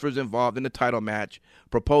the wrestlers involved in the title match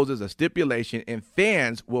proposes a stipulation, and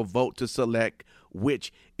fans will vote to select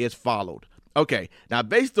which is followed. Okay, now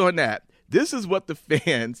based on that, this is what the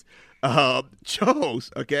fans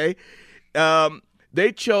chose, okay?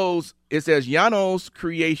 They chose, it says, Yano's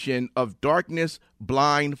creation of Darkness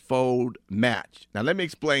blindfold match. Now, let me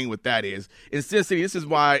explain what that is. In Sin City, this is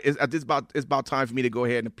why it's about time for me to go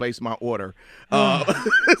ahead and place my order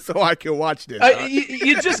so I can watch this.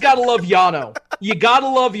 You just got to love Yano. You got to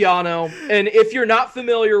love Yano. And if you're not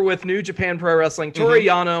familiar with New Japan Pro Wrestling, Toru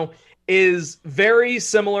Yano is very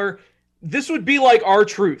similar. This would be like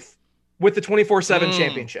R-Truth with the 24/7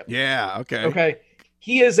 championship. Yeah, okay. Okay.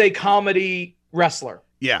 He is a comedy wrestler.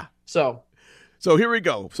 Yeah. So here we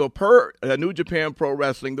go. So per New Japan Pro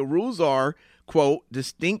Wrestling, the rules are, quote,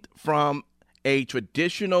 distinct from a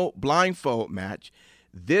traditional blindfold match.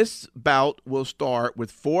 This bout will start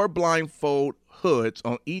with 4 blindfold hoods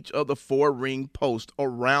on each of the 4 ring posts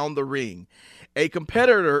around the ring. A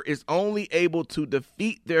competitor is only able to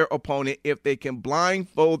defeat their opponent if they can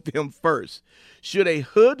blindfold them first. Should a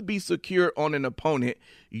hood be secured on an opponent,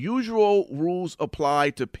 usual rules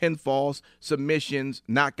apply to pinfalls, submissions,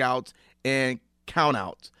 knockouts, and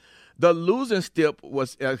countouts. The losing stip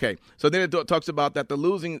was okay. So then it talks about that the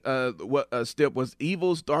losing stip was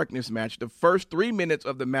Evil's Darkness match. The first 3 minutes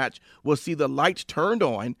of the match will see the lights turned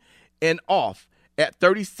on and off at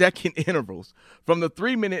 30-second intervals. From the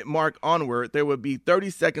 3-minute mark onward, there will be 30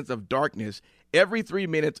 seconds of darkness every 3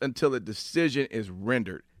 minutes until a decision is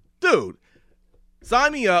rendered. Dude,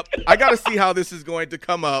 sign me up. I got to see how this is going to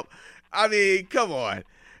come up. I mean, come on.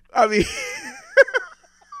 I mean,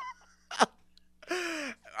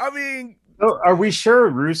 So are we sure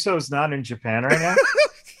Russo's not in Japan right now?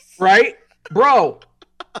 right? Bro.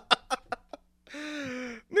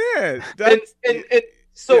 Man.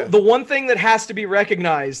 So the one thing that has to be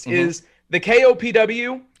recognized is the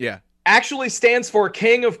KOPW actually stands for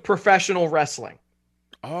King of Professional Wrestling.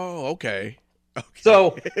 Oh, okay.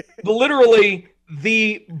 So literally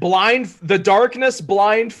the Darkness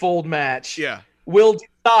blindfold match will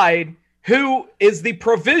decide who is the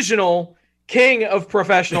provisional King of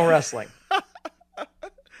Professional Wrestling.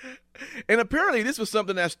 And apparently this was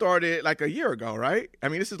something that started like a year ago, right? I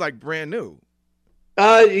mean, this is like brand new.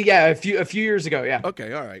 Yeah, a few years ago, yeah.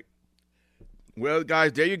 Okay, all right. Well,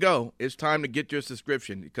 guys, there you go. It's time to get your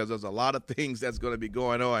subscription because there's a lot of things that's going to be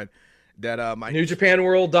going on that might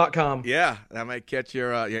NewJapanWorld.com. Yeah, that might catch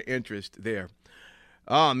your interest there.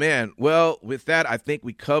 Oh man. Well, with that, I think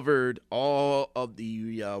we covered all of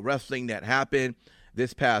the wrestling that happened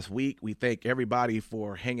this past week. We thank everybody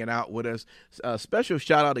for hanging out with us. A special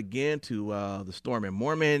shout out again to the Storm and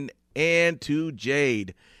Mormon and to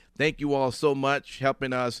Jade. Thank you all so much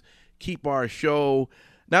helping us keep our show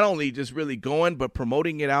not only just really going, but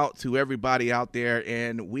promoting it out to everybody out there.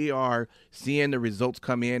 And we are seeing the results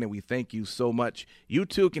come in, and we thank you so much. You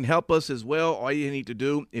too can help us as well. All you need to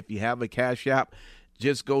do, if you have a Cash App,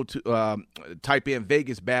 just go to type in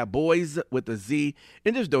Vegas Bad Boys with a Z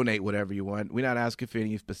and just donate whatever you want. We're not asking for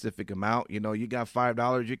any specific amount. You know, you got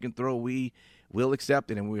 $5 you can throw. We will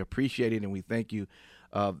accept it, and we appreciate it, and we thank you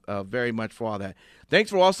very much for all that. Thanks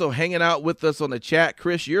for also hanging out with us on the chat.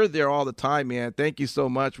 Chris, you're there all the time, man. Thank you so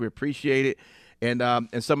much. We appreciate it. And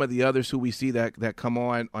some of the others who we see that come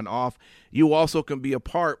on off. You also can be a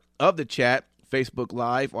part of the chat, Facebook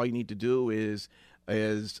Live. All you need to do is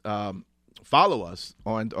follow us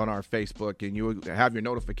on our Facebook, and you will have your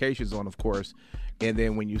notifications on, of course. And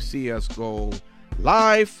then when you see us go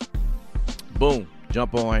live, boom,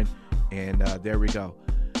 jump on, and there we go.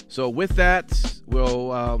 So with that,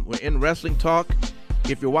 we're in Wrestling Talk.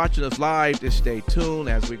 If you're watching us live, just stay tuned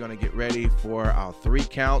as we're going to get ready for our 3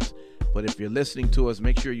 count. But if you're listening to us,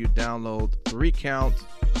 make sure you download 3 count,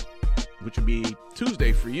 which will be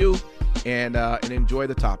Tuesday for you, and enjoy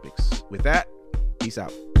the topics. With that, peace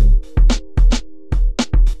out.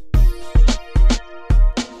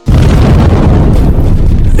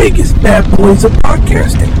 Vegas Bad Boys of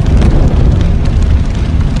Podcasting.